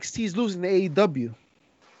way NXT is losing to AEW.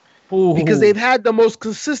 Because they've had the most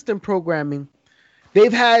consistent programming.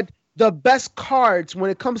 They've had the best cards when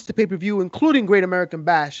it comes to pay-per-view, including Great American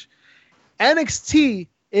Bash. NXT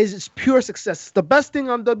is pure success. It's the best thing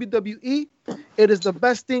on WWE. It is the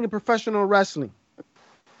best thing in professional wrestling.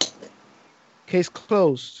 Case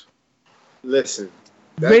closed. Listen.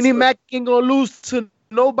 Vinnie Mac ain't gonna lose to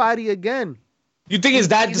nobody again. You think it's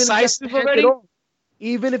that decisive already?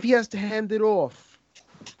 Even if he has to hand it off.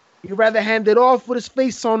 He'd rather hand it off with his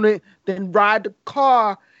face on it than ride the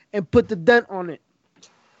car and put the dent on it.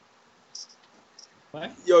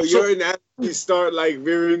 What? Yo, you're an athlete. You start like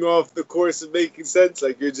veering off the course of making sense.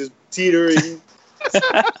 Like you're just teetering.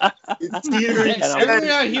 You're teetering. Everyone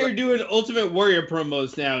out here doing Ultimate Warrior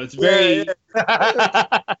promos now. It's very.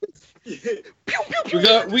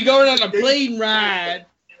 We going on a plane ride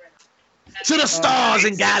to the stars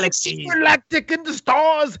and galaxies. Galactic in the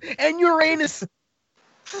stars and Uranus.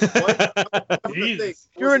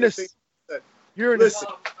 Uranus. Listen.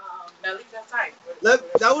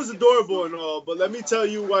 That was adorable and all, but let me tell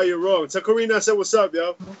you why you're wrong. Tell Karina I said what's up,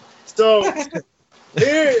 yo. So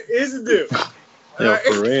here's the deal. Yo,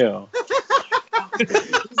 for real.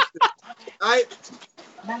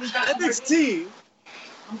 NXT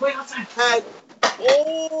had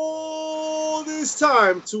all this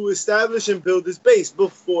time to establish and build this base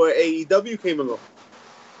before AEW came along.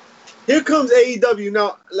 Here comes AEW.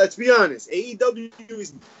 Now, let's be honest. AEW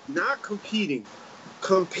is not competing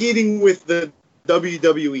with the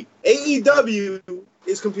WWE. AEW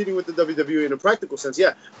is competing with the WWE in a practical sense,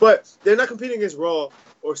 yeah. But they're not competing against Raw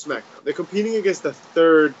or SmackDown. They're competing against the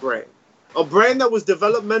third brand. A brand that was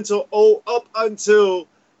developmental up until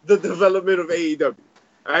the development of AEW.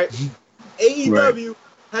 All right? AEW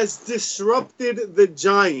has disrupted the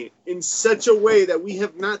giant in such a way that we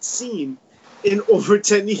have not seen in over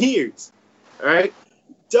 10 years. All right?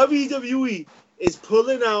 WWE is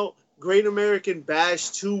pulling out Great American Bash,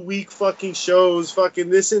 2-week fucking shows, fucking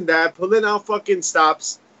this and that, pulling out fucking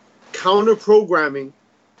stops, counter programming.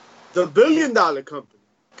 The $1 billion company,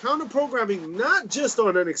 counter programming not just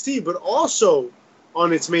on NXT, but also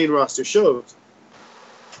on its main roster shows.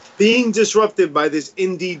 Being disrupted by this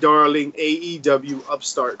indie darling AEW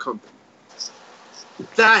upstart company.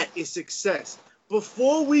 That is success.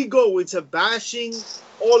 Before we go into bashing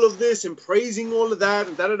all of this and praising all of that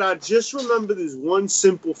and da-da-da, just remember this one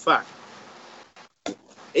simple fact.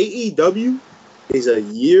 AEW is a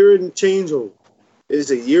year and change old. It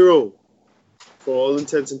is a year old for all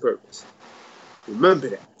intents and purposes. Remember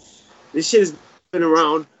that. This shit has been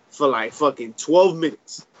around for like fucking 12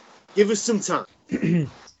 minutes. Give us some time. And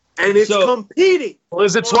it's competing. Well,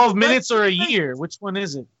 is it 12 minutes or a year? Which one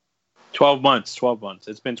is it? 12 months. 12 months.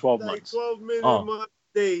 It's been 12 like months. 12-minute month,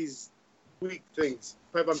 days, week things.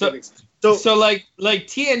 So like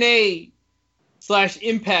TNA /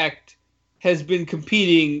 Impact has been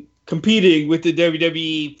competing with the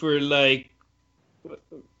WWE for like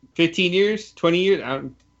 15 years, 20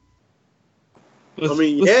 years.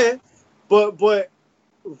 Yeah, but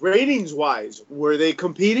ratings wise, were they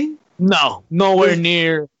competing? No, nowhere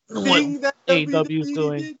near what that AEW is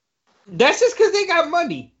doing. did? That's just because they got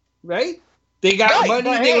money, right? They got money.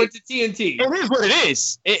 but They went to TNT. It is what it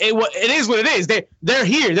is. It is what it is. They're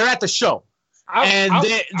here. They're at the show. I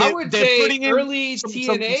would say putting in early some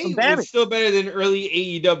TNA damage. was still better than early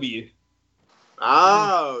AEW.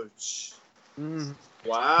 Ouch.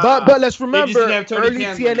 Wow. But let's remember, didn't have Tony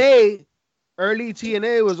Khan early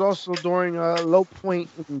TNA was also during a low point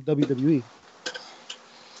in WWE.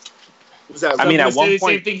 I mean, at one the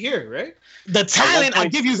point, same thing here, right? The talent, I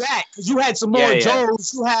give you that. Because you had Samoa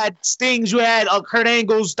Joes, you had Stings, you had Kurt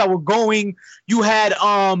Angles that were going. You had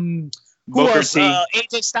Booker T.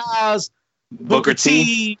 AJ Styles, Booker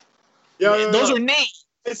T. Those are names.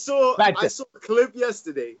 I saw a clip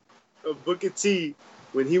yesterday of Booker T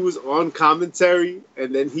when he was on commentary,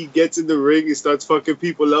 and then he gets in the ring and starts fucking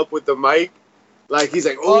people up with the mic. Like he's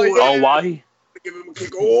like, why? Give him a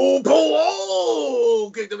kick.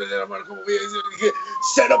 Kick him, and then I'm gonna come over here.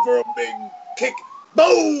 Set up for a big kick.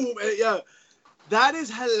 Boom. And that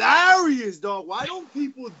is hilarious, dog. Why don't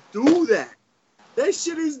people do that? That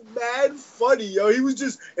shit is mad funny, yo. He was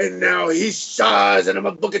just, and now he says, and I'm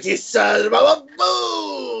a Booker T says,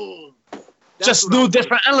 boom. Just do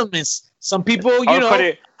different elements. Some people,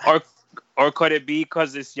 could it be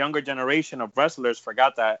because this younger generation of wrestlers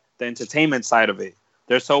forgot that the entertainment side of it?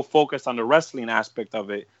 They're so focused on the wrestling aspect of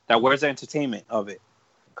it that where's the entertainment of it?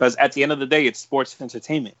 Because at the end of the day, it's sports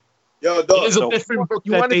entertainment. Yo, dog. It's a different book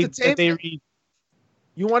that they read.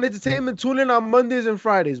 You want entertainment? Tune in on Mondays and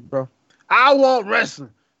Fridays, bro. I want wrestling.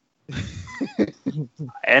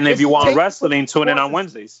 And if you want wrestling, tune in on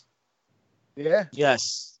Wednesdays. Yeah.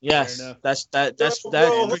 Yes. That's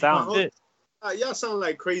it. Y'all sound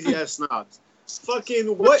like crazy ass snobs.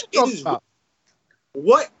 Fucking what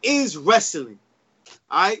is wrestling?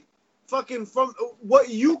 Fucking from what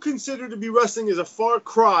you consider to be wrestling is a far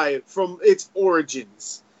cry from its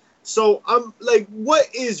origins. So I'm like,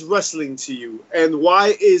 what is wrestling to you, and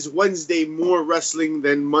why is Wednesday more wrestling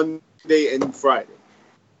than Monday and Friday?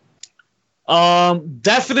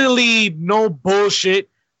 Definitely no bullshit,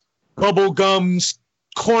 bubblegum,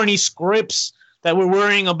 corny scripts that we're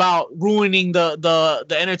worrying about ruining the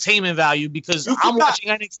entertainment value, because I'm watching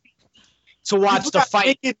NXT to watch the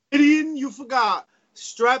fight. You forgot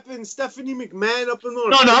strapping Stephanie McMahon up in the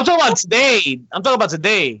No, I'm talking about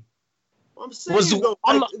today. I'm saying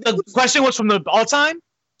the question was from the all time?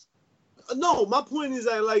 No, my point is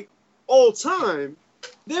that like all time,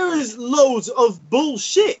 there is loads of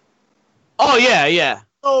bullshit. Oh yeah.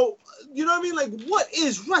 So you know what I mean? Like, what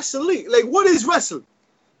is wrestling? Like, what is wrestling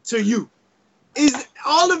to you? Is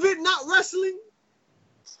all of it not wrestling?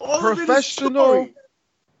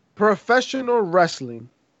 Professional wrestling,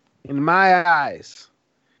 in my eyes,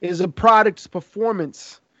 is a product's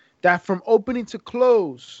performance that from opening to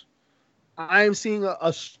close, I am seeing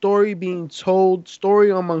a story being told, story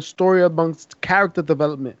amongst character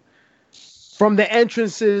development. From the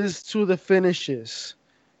entrances to the finishes,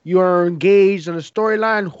 you are engaged in a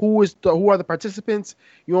storyline. Who are the participants?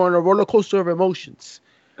 You're on a roller coaster of emotions.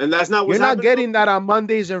 And that's not what's happening. You're not getting that on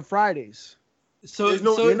Mondays and Fridays.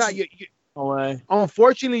 You're not. No way.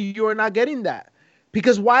 Unfortunately, you are not getting that.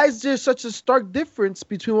 Because why is there such a stark difference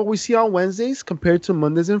between what we see on Wednesdays compared to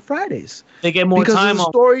Mondays and Fridays? They get more time. Because of the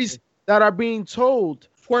stories that are being told,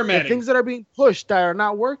 formatting, the things that are being pushed that are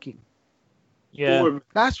not working. Yeah,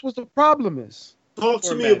 that's what the problem is. Talk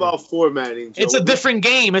to me about formatting, Joe. It's a different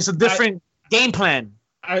game. It's a different game plan.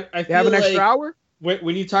 I feel have an extra hour?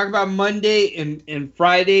 when you talk about Monday and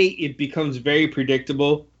Friday, it becomes very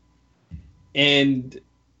predictable, and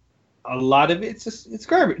a lot of it's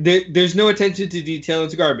garbage. There's no attention to detail.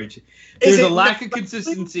 It's garbage. There's a lack of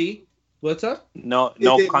consistency. What's up? No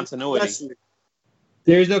continuity. Wrestling?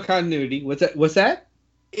 There's no continuity. What's that?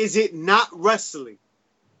 Is it not wrestling?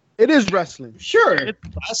 It is wrestling. Sure. It's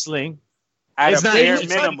wrestling. At It's a not- bare it's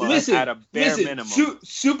not- minimum. Listen, At a bare minimum.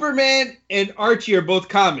 Superman and Archie are both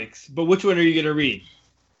comics, but which one are you gonna read?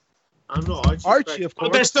 I don't know. Archie, of But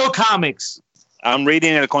course. they're still comics. I'm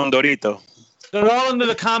reading El Condorito. They're all under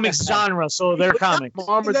the comics genre, so they're comics.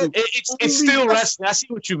 Marmaduke. It's still wrestling. I see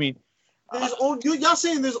what you mean. Y'all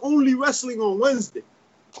saying there's only wrestling on Wednesday,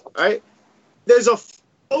 right? There's a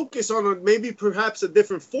focus on maybe perhaps a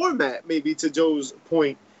different format, maybe to Joe's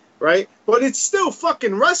point, right? But it's still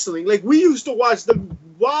fucking wrestling. Like, we used to watch the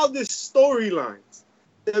wildest storylines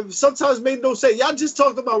that sometimes made no sense. Y'all just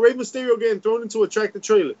talked about Rey Mysterio getting thrown into a tractor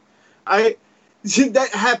trailer. That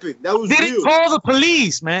happened. That was Didn't real. call the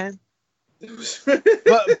police, man.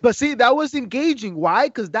 but see, that was engaging. Why?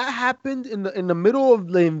 Because that happened in the middle of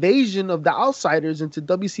the invasion of the outsiders into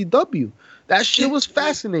WCW. That shit was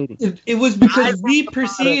fascinating. It was because we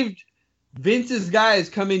perceived Vince's guys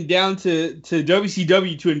coming down to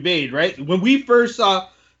WCW to invade, right? When we first saw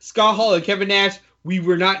Scott Hall and Kevin Nash, we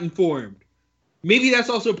were not informed. Maybe that's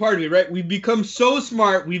also part of it, right? We've become so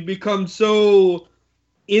smart, we've become so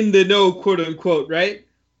in the know, quote unquote, right?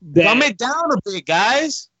 Dumb it down a bit,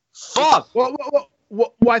 guys. Fuck. Well,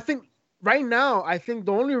 I think right now, I think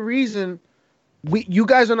the only reason you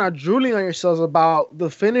guys are not drooling on yourselves about the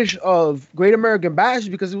finish of Great American Bash is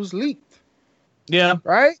because it was leaked, Yeah.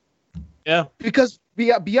 right? Yeah. Because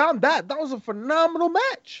beyond that was a phenomenal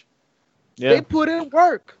match. Yeah. They put in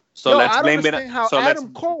work. So let's blame it.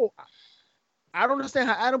 I don't understand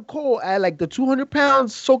how Adam Cole at like the 200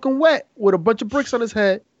 pounds soaking wet with a bunch of bricks on his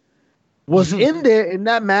head was in there in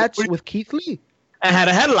that match with Keith Lee. And had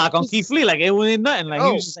a headlock on Keith Lee, like it wasn't nothing. Like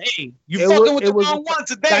he was just, hey, you It fucking was- with it the was- wrong one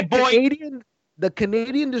today, That boy. the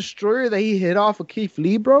Canadian destroyer that he hit off of Keith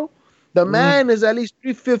Lee, bro. The man is at least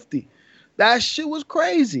 350. That shit was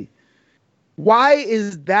crazy. Why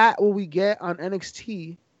is that what we get on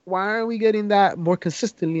NXT? Why aren't we getting that more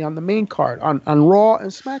consistently on the main card on Raw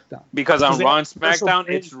and SmackDown? Because on Because Raw and they have SmackDown, special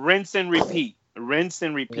it's rinse and repeat. Rinse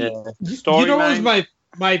and repeat. Yeah. You know what was Storyline.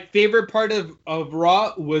 my favorite part of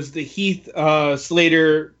Raw was the Heath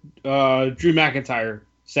Slater Drew McIntyre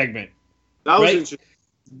segment. That was Right? interesting.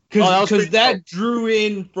 that was Because pretty that drew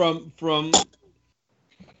in from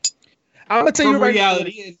I'm gonna tell you right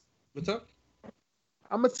reality. And, what's up?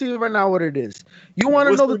 I'm gonna tell you right now what it is. You want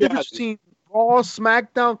to What's know the the difference between Raw,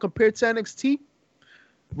 SmackDown compared to NXT?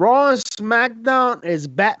 Raw and SmackDown is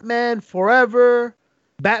Batman Forever,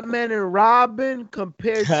 Batman and Robin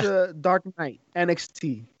compared to Dark Knight,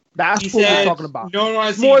 NXT. That's He what we're said, talking about. No one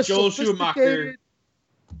wants to More see Joel Schumacher. sophisticated.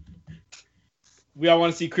 We all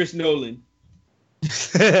want to see Chris Nolan.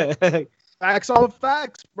 Facts all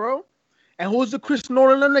facts, bro. And who's the Chris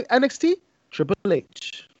Nolan in NXT? Triple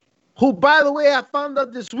H. Who, by the way, I found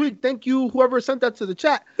out this week. Thank you, whoever sent that to the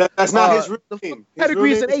chat. That's not his the real name. His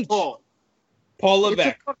pedigree's real an name is H. Paul. Paul It's a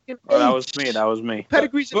Levesque. fucking Oh, that H. was me. That was me.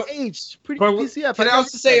 Pedigree's an But- H. Pretty But PCF. can I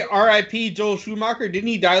also say R.I.P. Joel Schumacher? Didn't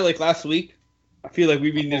he die like last week? I feel like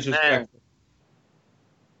we've been disrespectful.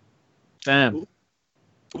 Damn.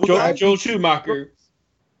 Joel Schumacher.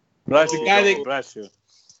 Bless The you. guy Joel. that- Bless you.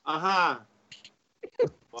 Wow.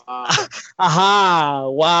 Aha!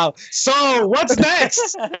 Wow. So what's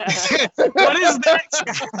next? What is next,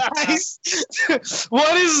 guys?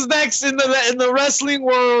 What is next in the wrestling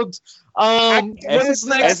world? What is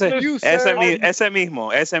next? Ese you, sir.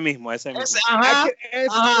 mismo. Aha!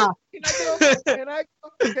 Aha! Can I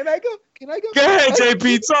go? Go ahead,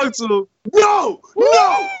 JP. Talk to him. No!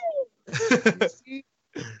 No! See,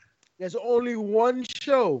 there's only one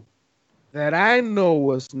show that I know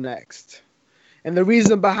was next. And the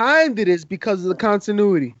reason behind it is because of the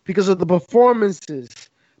continuity, because of the performances,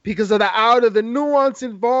 because of the nuance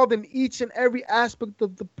involved in each and every aspect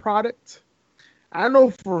of the product. I know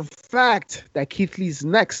for a fact that Keith Lee's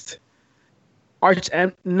next arch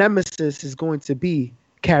nemesis is going to be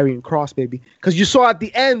Karrion Kross, baby. Because you saw at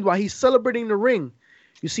the end while he's celebrating the ring,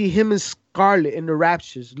 you see him and Scarlett in the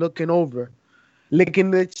Raptures looking over, licking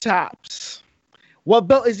the chops. What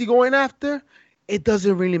belt is he going after? It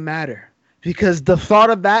doesn't really matter. Because the thought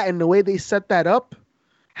of that and the way they set that up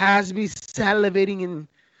has me salivating and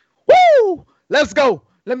woo! Let's go.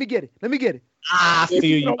 Let me get it. I feel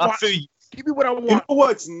you. I feel you. Give me what I You want. know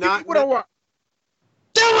what's Give me not... what I want.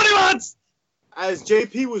 Do what he wants. As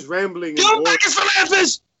JP was rambling and Go boring, back as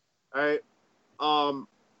Philanthropist. right?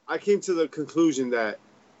 I came to the conclusion that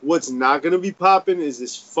what's not gonna be popping is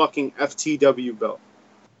this fucking FTW belt.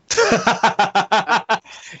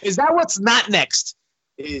 Is that what's not next?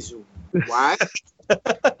 Is why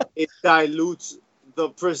it dilutes the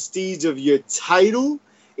prestige of your title.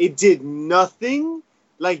 It did nothing.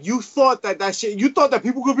 Like you thought that shit. You thought that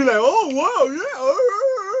people could be like, "Oh wow,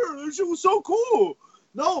 yeah, this shit was so cool."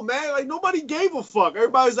 No, man. Like nobody gave a fuck.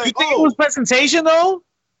 Everybody's like, You think "Oh, it was presentation though?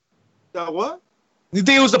 that what?" You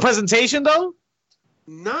think it was the presentation though?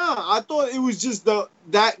 Nah, I thought it was just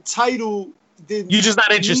that title. You're just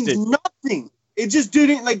not interested. Means nothing. It just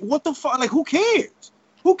didn't. Like what the fuck? Like who cares?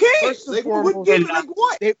 Who cares? First and Like foremost, what? Like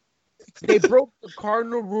what? They broke the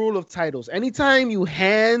cardinal rule of titles. Anytime you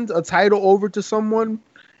hand a title over to someone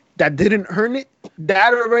that didn't earn it,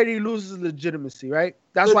 that already loses legitimacy, right?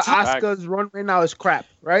 That's why Asuka's run right now is crap,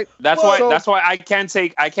 right? That's why I can't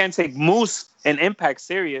take Moose and Impact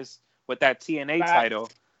serious with that TNA title.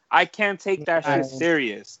 I can't take that shit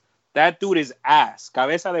serious. That dude is ass.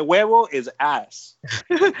 Cabeza de huevo is ass.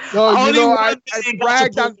 No, you know, I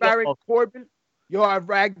ragged on Baron Corbin. Yo, I've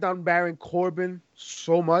ragged on Baron Corbin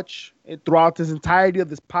so much throughout this entirety of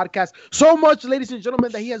this podcast. So much, ladies and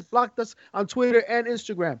gentlemen, that he has blocked us on Twitter and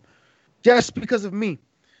Instagram. Just because of me.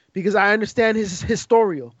 Because I understand his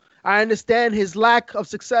historial. I understand his lack of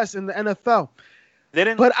success in the NFL.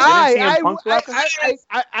 But I digress.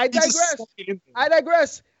 I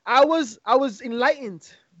digress. I was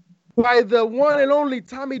enlightened by the one and only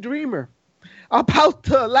Tommy Dreamer about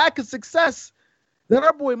the lack of success that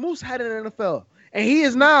our boy Moose had in the NFL. And he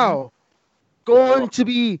is now going to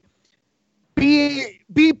be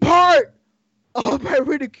part of my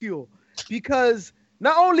ridicule, because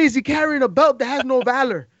not only is he carrying a belt that has no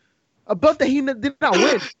valor, a belt that he did not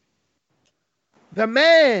win. The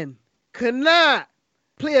man cannot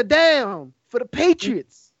play a down for the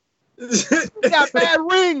Patriots. He got bad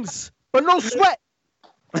rings, but no sweat.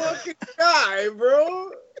 Fucking guy,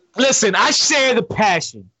 bro. Listen, I share the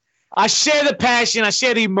passion. I share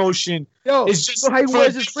the emotion. Yo, it's just you know how he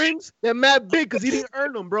wears his rings? They're mad big because he didn't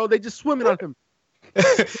earn them, bro. They just swimming on him.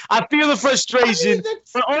 I feel the frustration,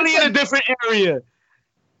 but only in a different area.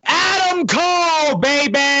 Adam Cole,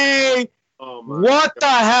 baby! Oh my what the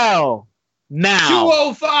hell? Now.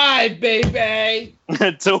 205, baby!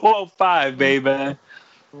 205, baby.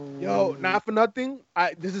 Yo, not for nothing.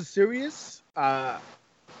 This is serious.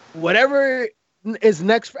 Whatever is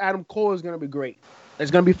next for Adam Cole is going to be great.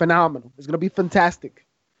 It's going to be phenomenal. It's going to be fantastic.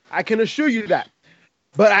 I can assure you that.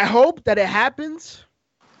 But I hope that it happens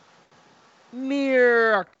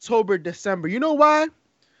near October, December. You know why?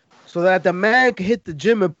 So that the man can hit the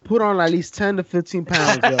gym and put on at least 10 to 15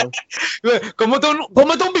 pounds, yo. Como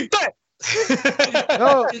don't be that.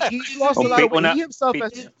 No, he lost a lot of weight. He himself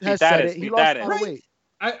has said it. He lost a lot of weight.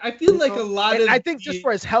 I feel like a lot of... I think just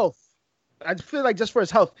for his health. I feel like just for his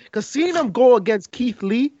health. Because seeing him go against Keith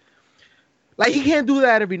Lee, like, he can't do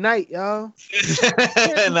that every night, yo. He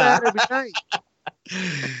can't do that every night.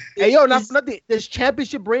 Hey, yo, not for nothing. This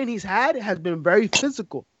championship reign he's had has been very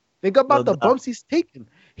physical. Think about the bumps he's taken.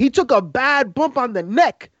 He took a bad bump on the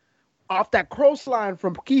neck off that cross line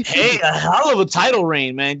from Keith Lee. Hey, a hell of a title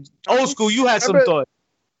reign, man. Old school, you had some thought.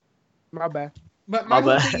 My bad. But my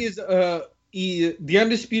whole thing is, the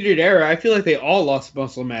Undisputed Era, I feel like they all lost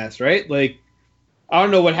muscle mass, right? Like, I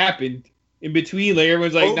don't know what happened in between. Like,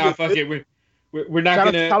 everyone's like, nah, fuck it. We're not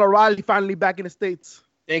going to... Kyle O'Reilly finally back in the States.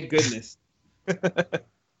 Thank goodness.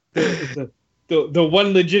 the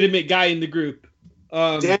one legitimate guy in the group.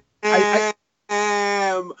 Damn.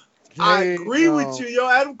 I agree with you, yo.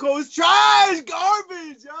 Adam Cole is trash,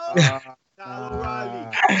 garbage, yo. Kyle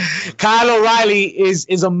O'Reilly. Kyle O'Reilly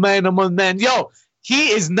is a man among men. Yo,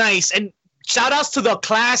 he is nice. And shout outs to the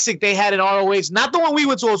classic they had in ROH. Not the one we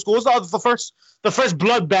went to old school. It was the first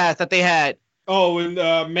bloodbath that they had. Oh, in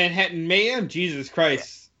Manhattan Mayhem? Jesus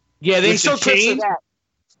Christ. Yeah, they showed clips of that.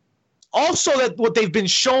 Also, that what they've been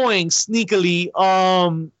showing sneakily,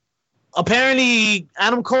 apparently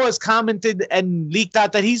Adam Cole has commented and leaked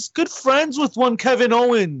out that he's good friends with one Kevin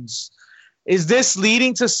Owens. Is this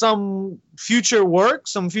leading to some future work,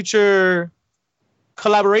 some future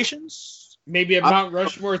collaborations? Maybe a Mount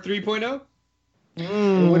Rushmore 3.0?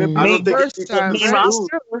 Would it be the first time?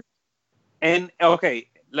 And okay,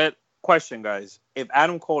 question, guys. If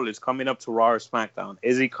Adam Cole is coming up to Raw or SmackDown,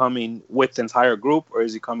 is he coming with the entire group or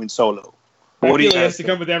is he coming solo? What do you think? He has to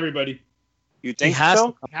come with everybody. You think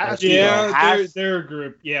so? Yeah, they're a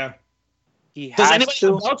group. Yeah. Does anybody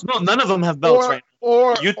have belts? No, none of them have belts right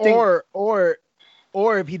now.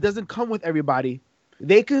 Or if he doesn't come with everybody,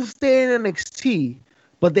 they can stay in NXT,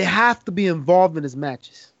 but they have to be involved in his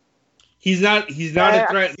matches. He's not a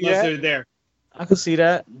threat unless they're there. I can see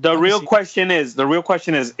that. The real question is,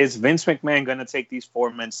 is Vince McMahon gonna take these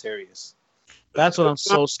 4 men serious? That's what I'm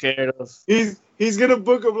so scared of. He's gonna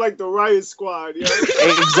book him like the Riot Squad. You know?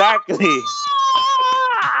 Exactly.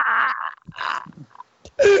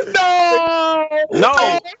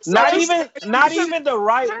 No, not even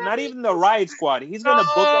the Riot Squad. He's gonna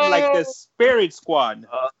book them like the Spirit Squad.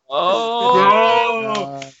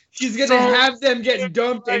 No. She's gonna have them get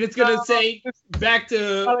dumped, and it's gonna say back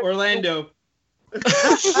to Orlando.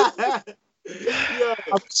 Yeah.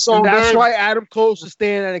 so And that's nervous. why Adam Cole should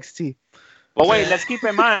stay in NXT. But wait, let's keep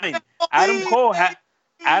in mind, Adam Cole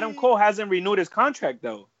hasn't renewed his contract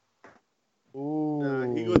though. He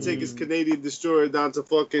gonna take his Canadian destroyer down to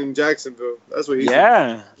fucking Jacksonville. That's what he's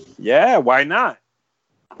Yeah. Why not?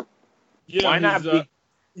 Yeah, Why not be?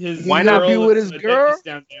 His Why not be with is his a girl? dentist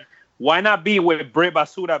down there. Why not be with Bray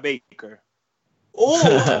Basura Baker?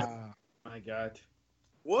 My God.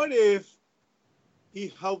 What if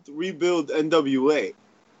he helped rebuild NWA?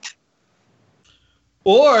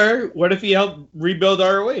 Or what if he helped rebuild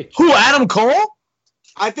ROH? Who? Adam Cole?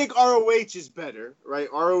 I think ROH is better, right?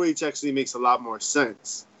 ROH actually makes a lot more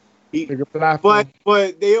sense. Bigger platform.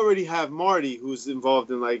 But they already have Marty, who's involved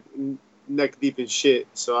in like neck deep in shit.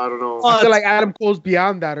 So I don't know. I feel like Adam Cole's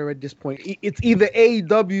beyond that or at this point. It's either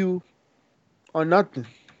AEW or nothing.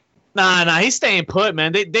 Nah, he's staying put,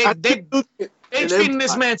 man. They treating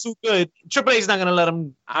this man too good. Triple H's not gonna let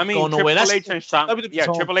him. I mean, go nowhere. Triple H and Shawn, WWE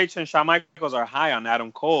told- Triple H and Shawn Michaels are high on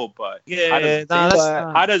Adam Cole, but Yeah,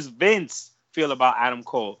 how does Vince feel about Adam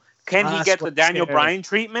Cole? Can he That's get the what's Daniel scary. Bryan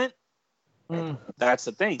treatment? Mm. That's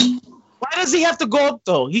the thing. Why does he have to go up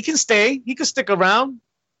though? He can stay. He can stick around.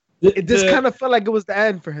 It just kind of felt like it was the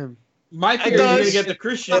end for him. My It fear is he's does. gonna get the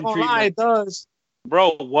Christian Not gonna lie, treatment. it does.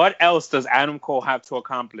 Bro, what else does Adam Cole have to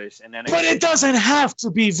accomplish? And then But it doesn't have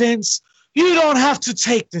to be, Vince. You don't have to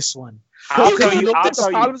take this one. I'll You tell can you, look I'll at the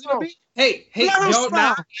tell you. Problem's gonna be? Hey, Let him y'all,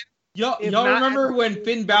 stop. y'all If not, remember when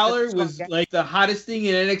Finn Balor was like the hottest thing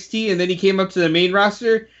in NXT, and then he came up to the main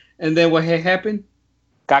roster, and then what had happened?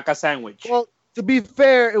 Caca sandwich Well, to be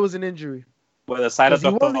fair, it was an injury. with a side of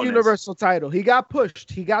 'Cause he won the bonus. Universal title. He got pushed.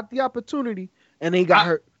 He got the opportunity, and then he got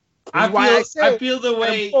hurt. I That's why feel, I said I feel the Adam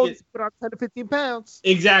way Cole needs to put on 10 to 15 pounds.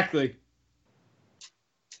 exactly.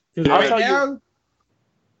 'Cause I'll right tell you- now,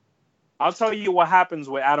 I'll tell you what happens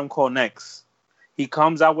with Adam Cole next. He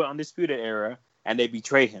comes out with Undisputed Era, and they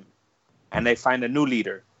betray him, and they find a new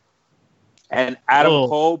leader, and Adam Oh.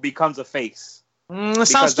 Cole becomes a face. It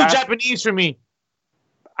sounds too that's- Japanese for me.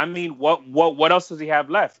 I mean, what else does he have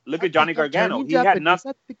left? Look at Johnny Gargano. He had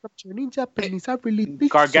nothing. I think I'm turning Japanese. I really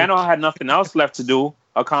think Gargano so. had nothing else left to do,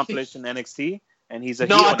 accomplish in NXT, and he's a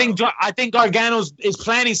No, heel I think Gargano's is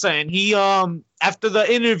planning something. He after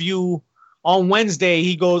the interview on Wednesday,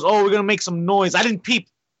 he goes, "Oh, we're gonna make some noise." I didn't peep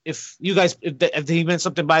if he meant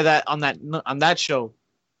something by that on that show.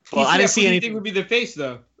 Well, I didn't see Who do you anything. think would be the face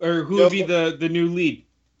though, or who would be the new lead?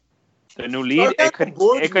 The new lead.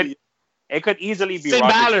 It could easily be Finn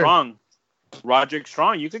Roderick Balor. Strong. Roderick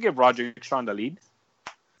Strong. You could give Roderick Strong the lead.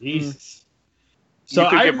 Jesus. You So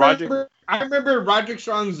could I give remember Roderick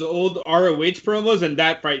Strong's old ROH promos, and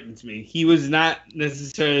that frightens me. He was not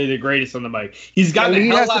necessarily the greatest on the mic. He's gotten He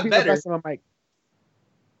a hell has of a to lot be the better. best on the mic.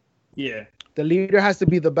 Yeah. The leader has to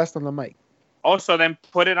be the best on the mic. Also, then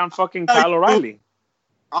put it on fucking Kyle O'Reilly.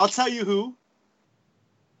 I'll tell you who.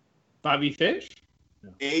 Bobby Fish?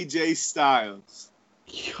 AJ Styles.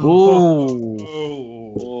 Ooh.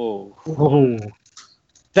 Oh. Oh.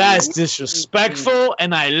 That's disrespectful,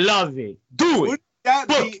 and I love it. Do it. Would that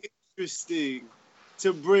be interesting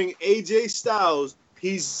to bring AJ Styles?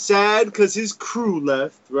 He's sad because his crew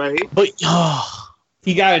left, right? But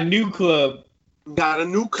He got a new club. Got a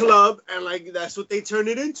new club, and like that's what they turn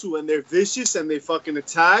it into. And they're vicious and they fucking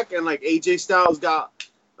attack. And like AJ Styles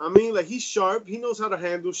like he's sharp. He knows how to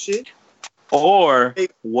handle shit. Or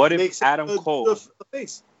what Makes if Adam a Cole?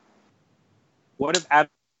 face. What if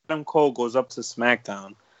Adam Cole goes up to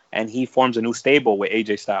SmackDown and he forms a new stable with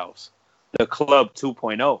AJ Styles, the Club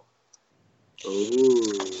 2.0?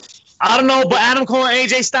 Ooh. I don't know, but Adam Cole and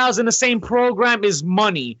AJ Styles in the same program is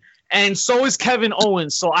money, and so is Kevin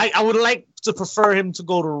Owens. So I would like to prefer him to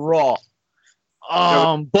go to Raw.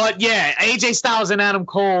 But yeah, AJ Styles and Adam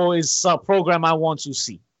Cole is a program I want to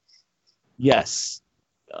see. Yes.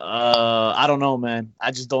 I don't know, man.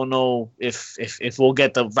 I just don't know if we'll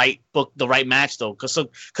get the right match though.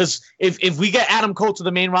 Because if we get Adam Cole to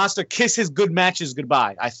the main roster, kiss his good matches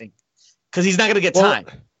goodbye. I think because he's not gonna get time.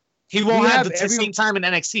 He won't have the same time in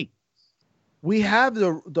NXT. We have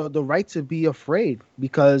the right to be afraid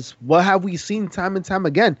because what have we seen time and time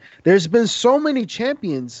again? There's been so many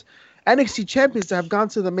champions, NXT champions that have gone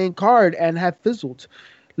to the main card and have fizzled.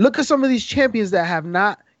 Look at some of these champions that have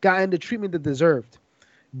not gotten the treatment they deserved.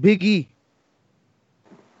 Big E,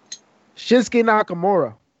 Shinsuke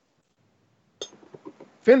Nakamura,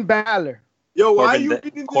 Finn Balor. Yo, why are Corbin you Da-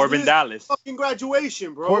 reading this Corbin list? Dallas. Fucking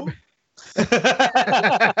graduation, bro. Corbin- This is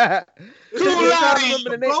Remember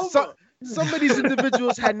the name. diploma. Some of these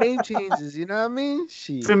individuals had name changes. You know what I mean?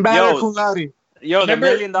 Shit. Finn Balor, Yo. cum laude. Yo, the Remember-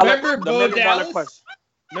 million dollar, remember the Bo million dollar Dallas? question.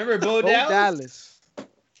 Remember Bo Bo Dallas?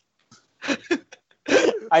 Dallas.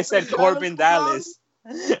 I said Corbin Dallas.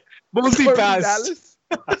 Multi Corbin pass. Dallas.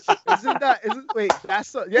 Wait,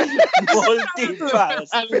 that's yes. Multi-pass.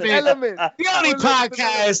 Fifth Element. The only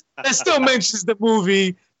podcast that still mentions the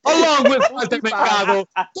movie, along with Walter Mercado.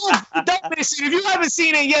 Don't miss it. If you haven't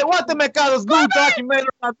seen it yet, Walter Mercado's new documentary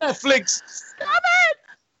on Netflix.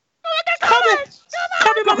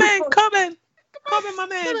 Coming, my man. Coming, my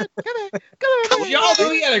man. Y'all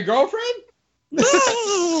know he had a girlfriend?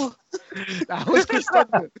 That was Chris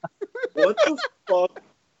Tucker. What the fuck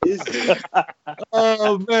is this?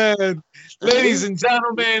 Oh man, ladies and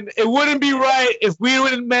gentlemen, it wouldn't be right if we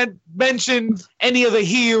wouldn't mention any of the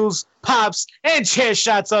heels, pops, and chair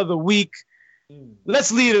shots of the week.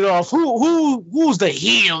 Let's lead it off. Who's the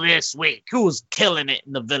heel this week? Who's killing it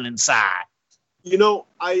in the villain side? You know,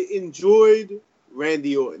 I enjoyed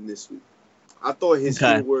Randy Orton this week. I thought his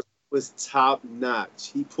Okay. heel work was top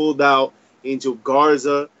notch. He pulled out Angel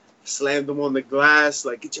Garza, slammed him on the glass,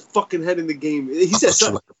 like, get your fucking head in the game. He said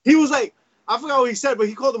something. He was like, I forgot what he said, but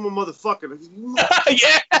he called him a motherfucker.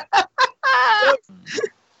 Yeah.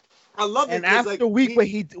 I love it. And 'cause, after like, a week when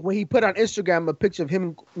he put on Instagram a picture of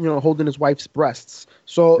him, holding his wife's breasts.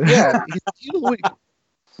 So yeah, he's heel of the week.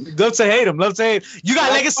 Love to hate him. Love to hate. You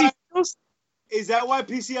got legacy heels? is that why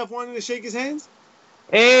PCF wanted to shake his hands?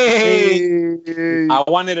 Hey. I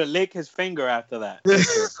wanted to lick his finger after that.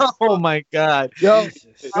 Oh my God. Yo,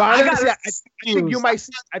 Jesus. I honestly, got I think you might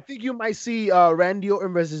see. I think you might see Randy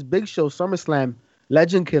Orton versus Big Show SummerSlam,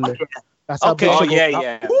 Legend Killer. That's how Okay. Big Oh Show yeah, goes.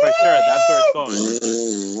 yeah, for sure. That's where it's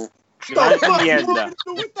going. What the fuck you Mierda. want me to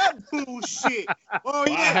do with that bullshit? Oh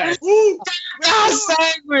yeah, Why? woo!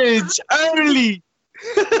 Sandwich early.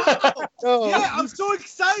 Yo, Yeah, I'm so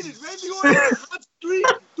excited. Randy Orton on the hot street,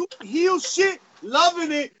 doing heel shit,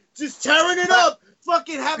 loving it, just tearing it up,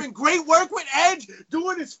 fucking having great work with Edge,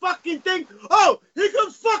 doing his fucking thing. Oh, here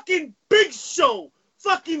comes fucking Big Show,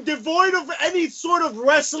 fucking devoid of any sort of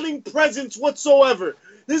wrestling presence whatsoever.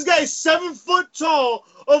 This guy's 7 foot tall,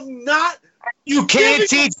 of not You can't giving a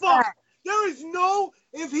teach fuck. that. There is no,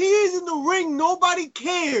 if he is in the ring, nobody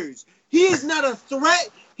cares. He is not a threat.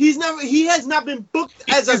 He has not been booked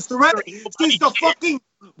as a threat since the fucking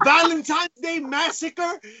Valentine's Day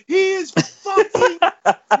massacre. He is fucking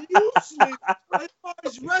useless as far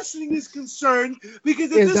as wrestling is concerned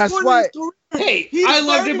because at Yes, this that's point why- in his career, Hey, he's I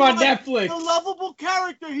loved him on learning like Netflix. the lovable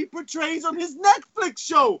character he portrays on his Netflix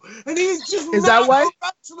show, and he's just Is not that why? a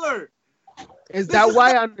wrestler. is this that is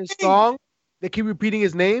why the on this thing. song they keep repeating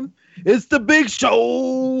his name? It's the Big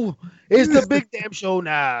Show. It's the big damn show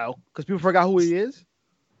now because people forgot who he is.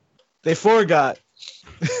 They forgot.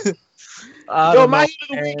 Yo, my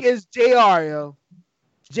heel of the week is JR, yo.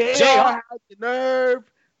 JR had the nerve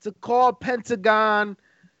to call Pentagon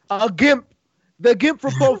a gimp. The gimp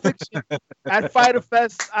from Pulp Fiction at Fyter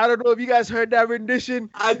Fest. I don't know if you guys heard that rendition.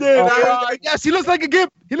 I did. Yes, he looks like a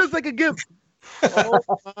gimp. He looks like a gimp. Oh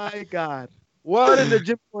my God. What in the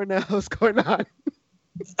Jim Cornell is going on?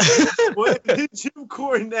 What did Jim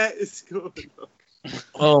Cornette is going on?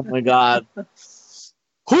 Oh my God.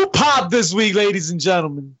 Who popped this week, ladies and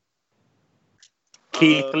gentlemen?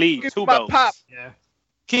 Keith Lee, Give 2 my belts. pop. Yeah.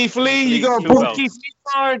 Keith Lee, you gonna Two put belts. Keith Lee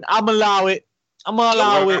card? I'm allow it. I'm gonna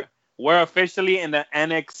allow it. We're officially in the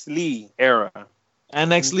NX Lee era.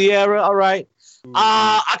 NX Lee era, all right.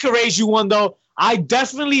 I could raise you one though. I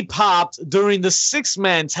definitely popped during the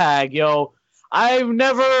 6-man tag, yo.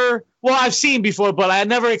 I've seen before, but I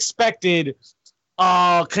never expected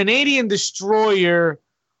Canadian Destroyer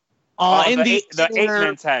in the the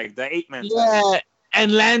 8-man tag. The 8-man tag. yeah,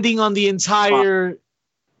 and landing on the entire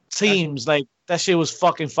teams. Like that shit was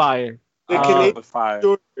fucking fire. The Oh, Canadian fire.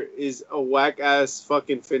 Destroyer is a whack ass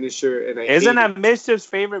fucking finisher, and I Isn't hate that Mischief's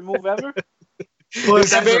favorite move ever? it. But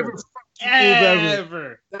It's my favorite move ever.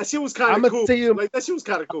 Ever. that shit was kind I'ma of cool. tell you- Like that shit was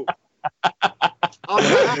kind of cool.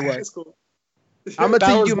 That's cool. I'm gonna That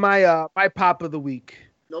tell was- you my pop of the week.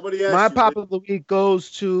 Nobody asked My you, pop man. of the week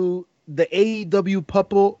goes to the AEW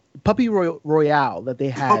Puppy Royale that they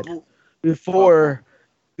had Couple- before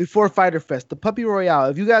Fyter Fest. The Puppy Royale.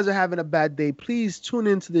 If you guys are having a bad day, please tune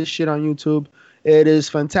into this shit on YouTube. It is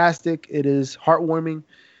fantastic. It is heartwarming.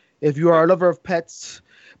 If you are a lover of pets,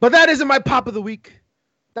 But that isn't my pop of the week.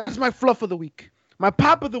 That's my fluff of the week. My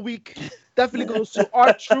pop of the week definitely goes to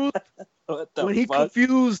R-Truth What the when he fuck?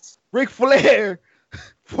 confused Ric Flair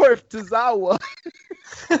for Tozawa.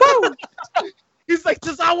 He's like,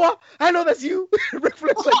 Tozawa, I know that's you. Ric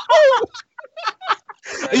Flair's like, oh.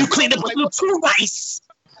 You cleaned up a little too nice.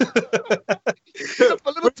 A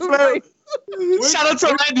little too late. Shout out to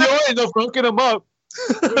Randy Orton though for hooking him up.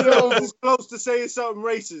 Yo, was close to saying something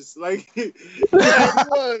racist. Like, Yeah, he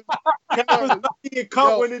was. Cat was lucky it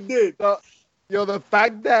caught Yo. when it did. Yo, the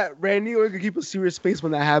fact that Randy Orton could keep a serious face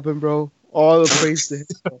when that happened, bro. All the praise to him.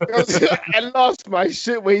 I lost my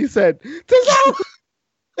shit when he said, Tozawa.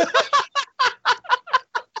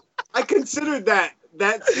 I considered that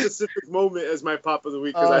specific moment as my pop of the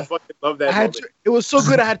week because I fucking love that moment. It was so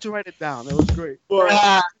good I had to write it down. It was great. But, We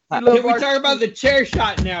love Can we our- talk about the chair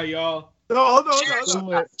shot now, y'all? no, hold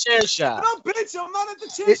on. Chair shot. No, bitch, I'm not at the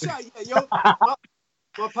chair shot yet, yo.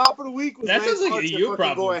 My pop of the week was That Lance sounds like a Archer you fucking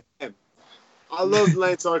problem. going ham. I love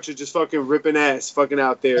Lance Archer just fucking ripping ass, fucking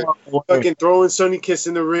out there, fucking throwing Sonny Kiss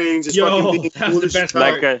in the ring, just Yo, fucking being that's the foolish best as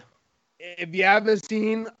part. fuck. If you haven't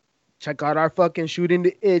seen, check out our fucking Shooting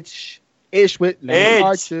the Ish with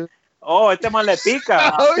Lance Itch. Archer. Oh, este man le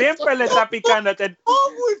pica. Siempre le está picando. What's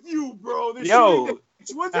wrong with you, bro? This Yo. shit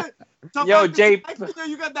is- what's it? Talk Yo, about J- this actor,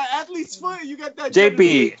 you got that athlete's foot. You got that.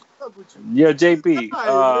 JP. What's up with you? Yo, JP.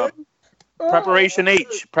 Alright, man. Preparation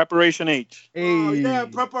H. Preparation H. Oh, Hey. yeah,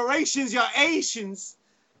 preparations, your Asians.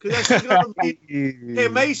 Because that's gonna be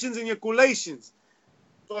Hamations and your culations.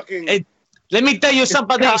 Fucking. Hey, let me tell you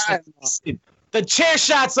something. God. The chair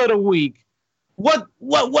shots of the week. What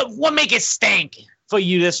make it stank for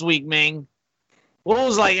you this week, man? What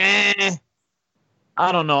was like,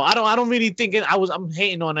 I don't know. I don't really think I'm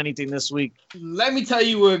hating on anything this week. Let me tell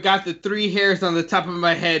you what got the 3 hairs on the top of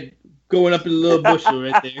my head going up in a little bushel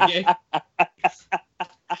right there, okay?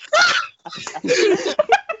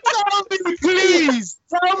 Tell me, please.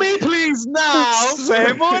 Tell me, please, now. Se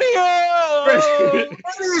murió.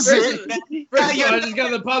 What is it? First of all, I just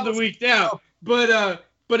got the pop of the week now. But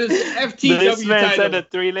it's the FTW This man title. said the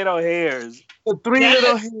 3 little hairs. The three That-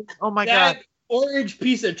 little hands. Oh my that god. orange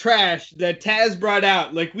piece of trash that Taz brought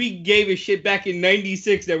out, like we gave a shit back in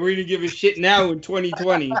 '96 that we're gonna give a shit now in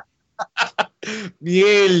 2020.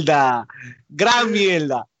 Mierda. Gran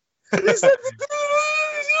mierda. The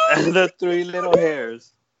 3 little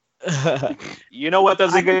hairs. You know what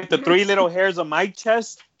doesn't get the 3 little hairs on my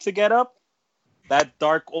chest to get up? That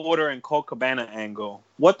Dark Order and Colt Cabana angle.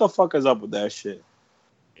 What the fuck is up with that shit?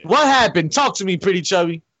 What happened? Talk to me, pretty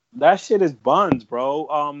chubby. That shit is buns, bro.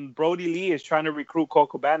 Brody Lee is trying to recruit Colt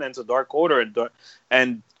Cabana into Dark Order,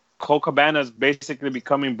 and Colt Cabana is basically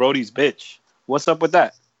becoming Brody's bitch. What's up with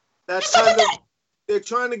that? That's kind of. They're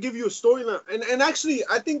trying to give you a storyline, and actually,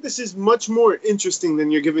 I think this is much more interesting than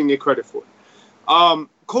you're giving it credit for.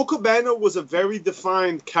 Colt Cabana was a very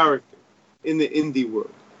defined character in the indie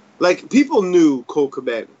world. Like, people knew Colt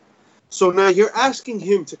Cabana. So now you're asking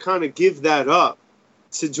him to kind of give that up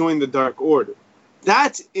to join the Dark Order.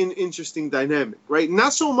 That's an interesting dynamic, right?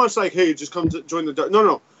 Not so much like, hey, just come to join the Dark.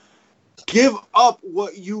 No. Give up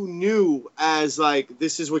what you knew as, like,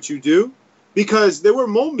 this is what you do. Because there were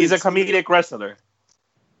moments. He's a comedic wrestler.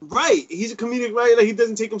 Right. He's a comedic, right? Like, he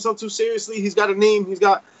doesn't take himself too seriously. He's got a name. He's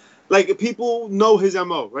got, like, people know his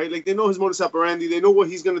MO, right? Like, they know his modus operandi. They know what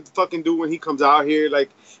he's going to fucking do when he comes out here.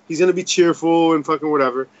 Like, he's going to be cheerful and fucking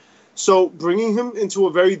whatever. So, bringing him into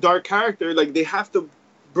a very dark character, like, they have to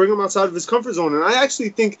bring him outside of his comfort zone. And I actually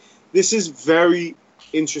think this is very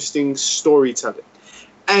interesting storytelling.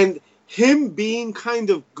 And him being kind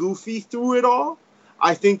of goofy through it all,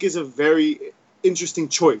 I think is a very interesting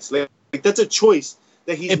choice. Like that's a choice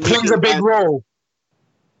that he's It plays making a big as- role.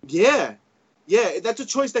 Yeah, that's a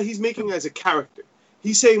choice that he's making as a character.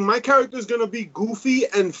 He's saying my character is gonna be goofy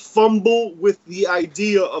and fumble with the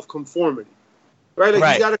idea of conformity, right? Like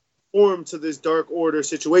Right. he's got to conform to this Dark Order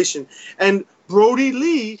situation, and Brody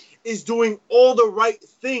Lee is doing all the right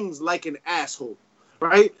things like an asshole,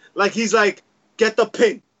 right? Like he's like, get the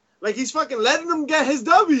pin, like he's fucking letting him get his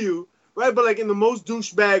W, right? But like in the most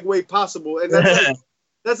douchebag way possible, and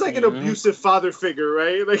that's like an abusive father figure,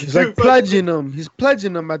 right? Like He's like fucking- pledging him. He's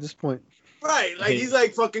pledging him at this point. Right, like he's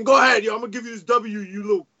like, fucking go ahead, yo, I'm gonna give you this W, you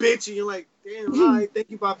little bitch, and you're like, damn, all right, thank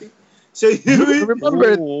you, Poppy. So you know what I mean?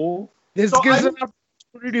 Remember, Ooh. this So gives I- an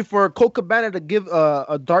opportunity for Colt Cabana to give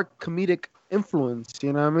a dark comedic influence.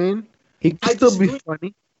 You know what I mean? He I can still be disagree.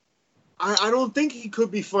 funny. I don't think he could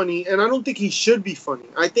be funny, and I don't think he should be funny.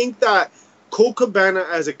 I think that Colt Cabana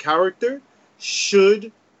as a character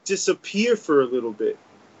should disappear for a little bit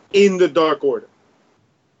in the Dark Order.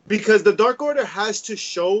 Because the Dark Order has to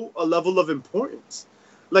show a level of importance.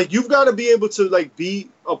 Like, you've got to be able to, like, be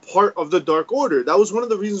a part of the Dark Order. That was one of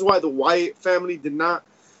the reasons why the Wyatt family did not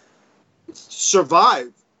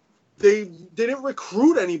survive. They didn't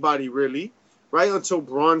recruit anybody, really, right? Until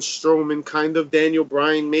Braun Strowman, kind of, Daniel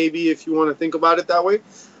Bryan, maybe, if you want to think about it that way.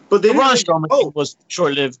 But they Braun didn't. Strowman was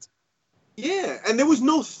short-lived. Yeah, and there was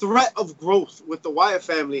no threat of growth with the Wyatt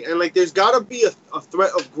family. And, like, there's got to be a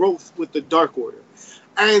threat of growth with the Dark Order.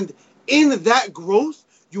 And in that growth,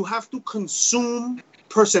 you have to consume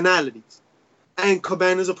personalities. And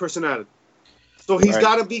Cabana's a personality. So he's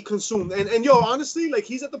got to be consumed. And yo, honestly, like,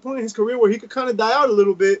 he's at the point in his career where he could kind of die out a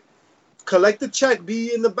little bit, collect the check,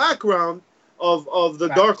 be in the background of the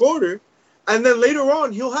Dark Order. And then later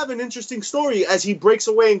on, he'll have an interesting story as he breaks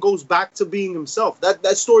away and goes back to being himself.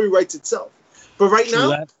 That story writes itself. But right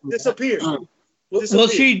now, disappear. Well, should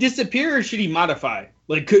he disappear or should he modify?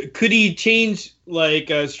 Like, could he change,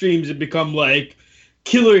 like, streams and become, like,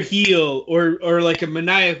 killer heel or like a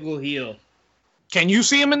maniacal heel? Can you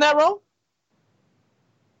see him in that role?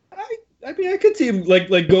 I mean, I could see him, like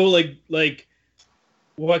go, like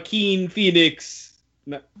Joaquin Phoenix.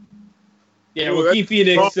 Joaquin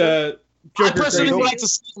Phoenix, Joker. I personally would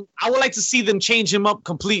like to see them change him up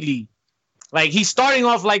completely. Like, he's starting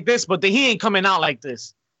off like this, but he ain't coming out like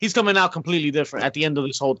this. He's coming out completely different at the end of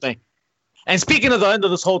this whole thing. And speaking of the end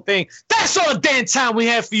of this whole thing, that's all the damn time we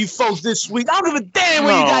have for you folks this week. I don't give a damn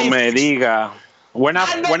where you got your... me diga. We're not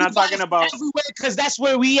talking about... Everywhere, because that's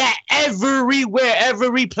where we at. Everywhere,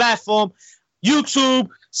 every platform. YouTube,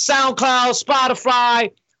 SoundCloud,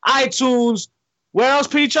 Spotify, iTunes. Where else,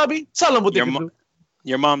 P. Chubby? Tell them what they can do.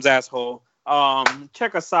 Your mom's asshole.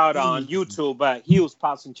 Check us out on YouTube at Hughes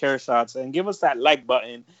Pops and Chair Shots, and give us that like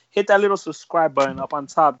button. Hit that little subscribe button up on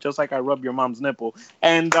top, just like I rub your mom's nipple.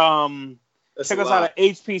 And check us out at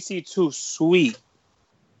HPC2 Sweet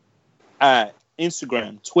at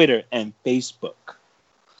Instagram, Twitter, and Facebook.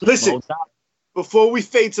 Listen, before we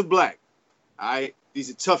fade to black, all right, these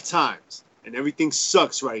are tough times, and everything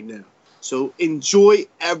sucks right now. So enjoy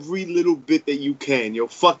every little bit that you can. Yo,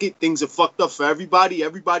 fuck it. Things are fucked up for everybody.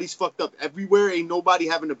 Everybody's fucked up everywhere. Ain't nobody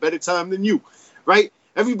having a better time than you, right?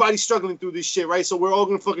 Everybody's struggling through this shit, right? So we're all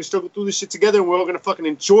going to fucking struggle through this shit together, and we're all going to fucking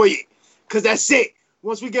enjoy it. Because that's it.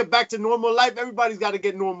 Once we get back to normal life, everybody's got to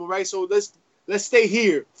get normal, right? So let's stay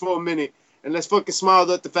here for a minute, and let's fucking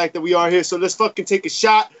smile at the fact that we are here. So let's fucking take a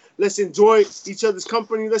shot. Let's enjoy each other's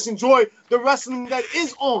company. Let's enjoy the wrestling that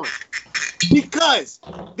is on. Because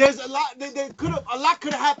there's a lot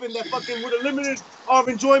could have happened that fucking would have limited our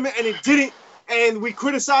enjoyment, and it didn't. And we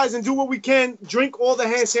criticize and do what we can. Drink all the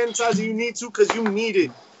hand sanitizer you need to, because you need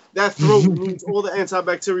it. That throat needs all the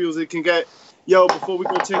antibacterials it can get. Yo, before we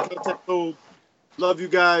go take out that food, love you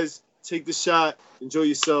guys. Take the shot. Enjoy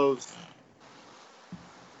yourselves.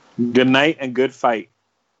 Good night and good fight.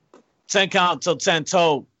 10 count till 10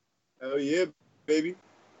 toe. Hell yeah, baby.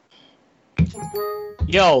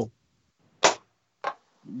 Yo,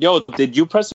 did you press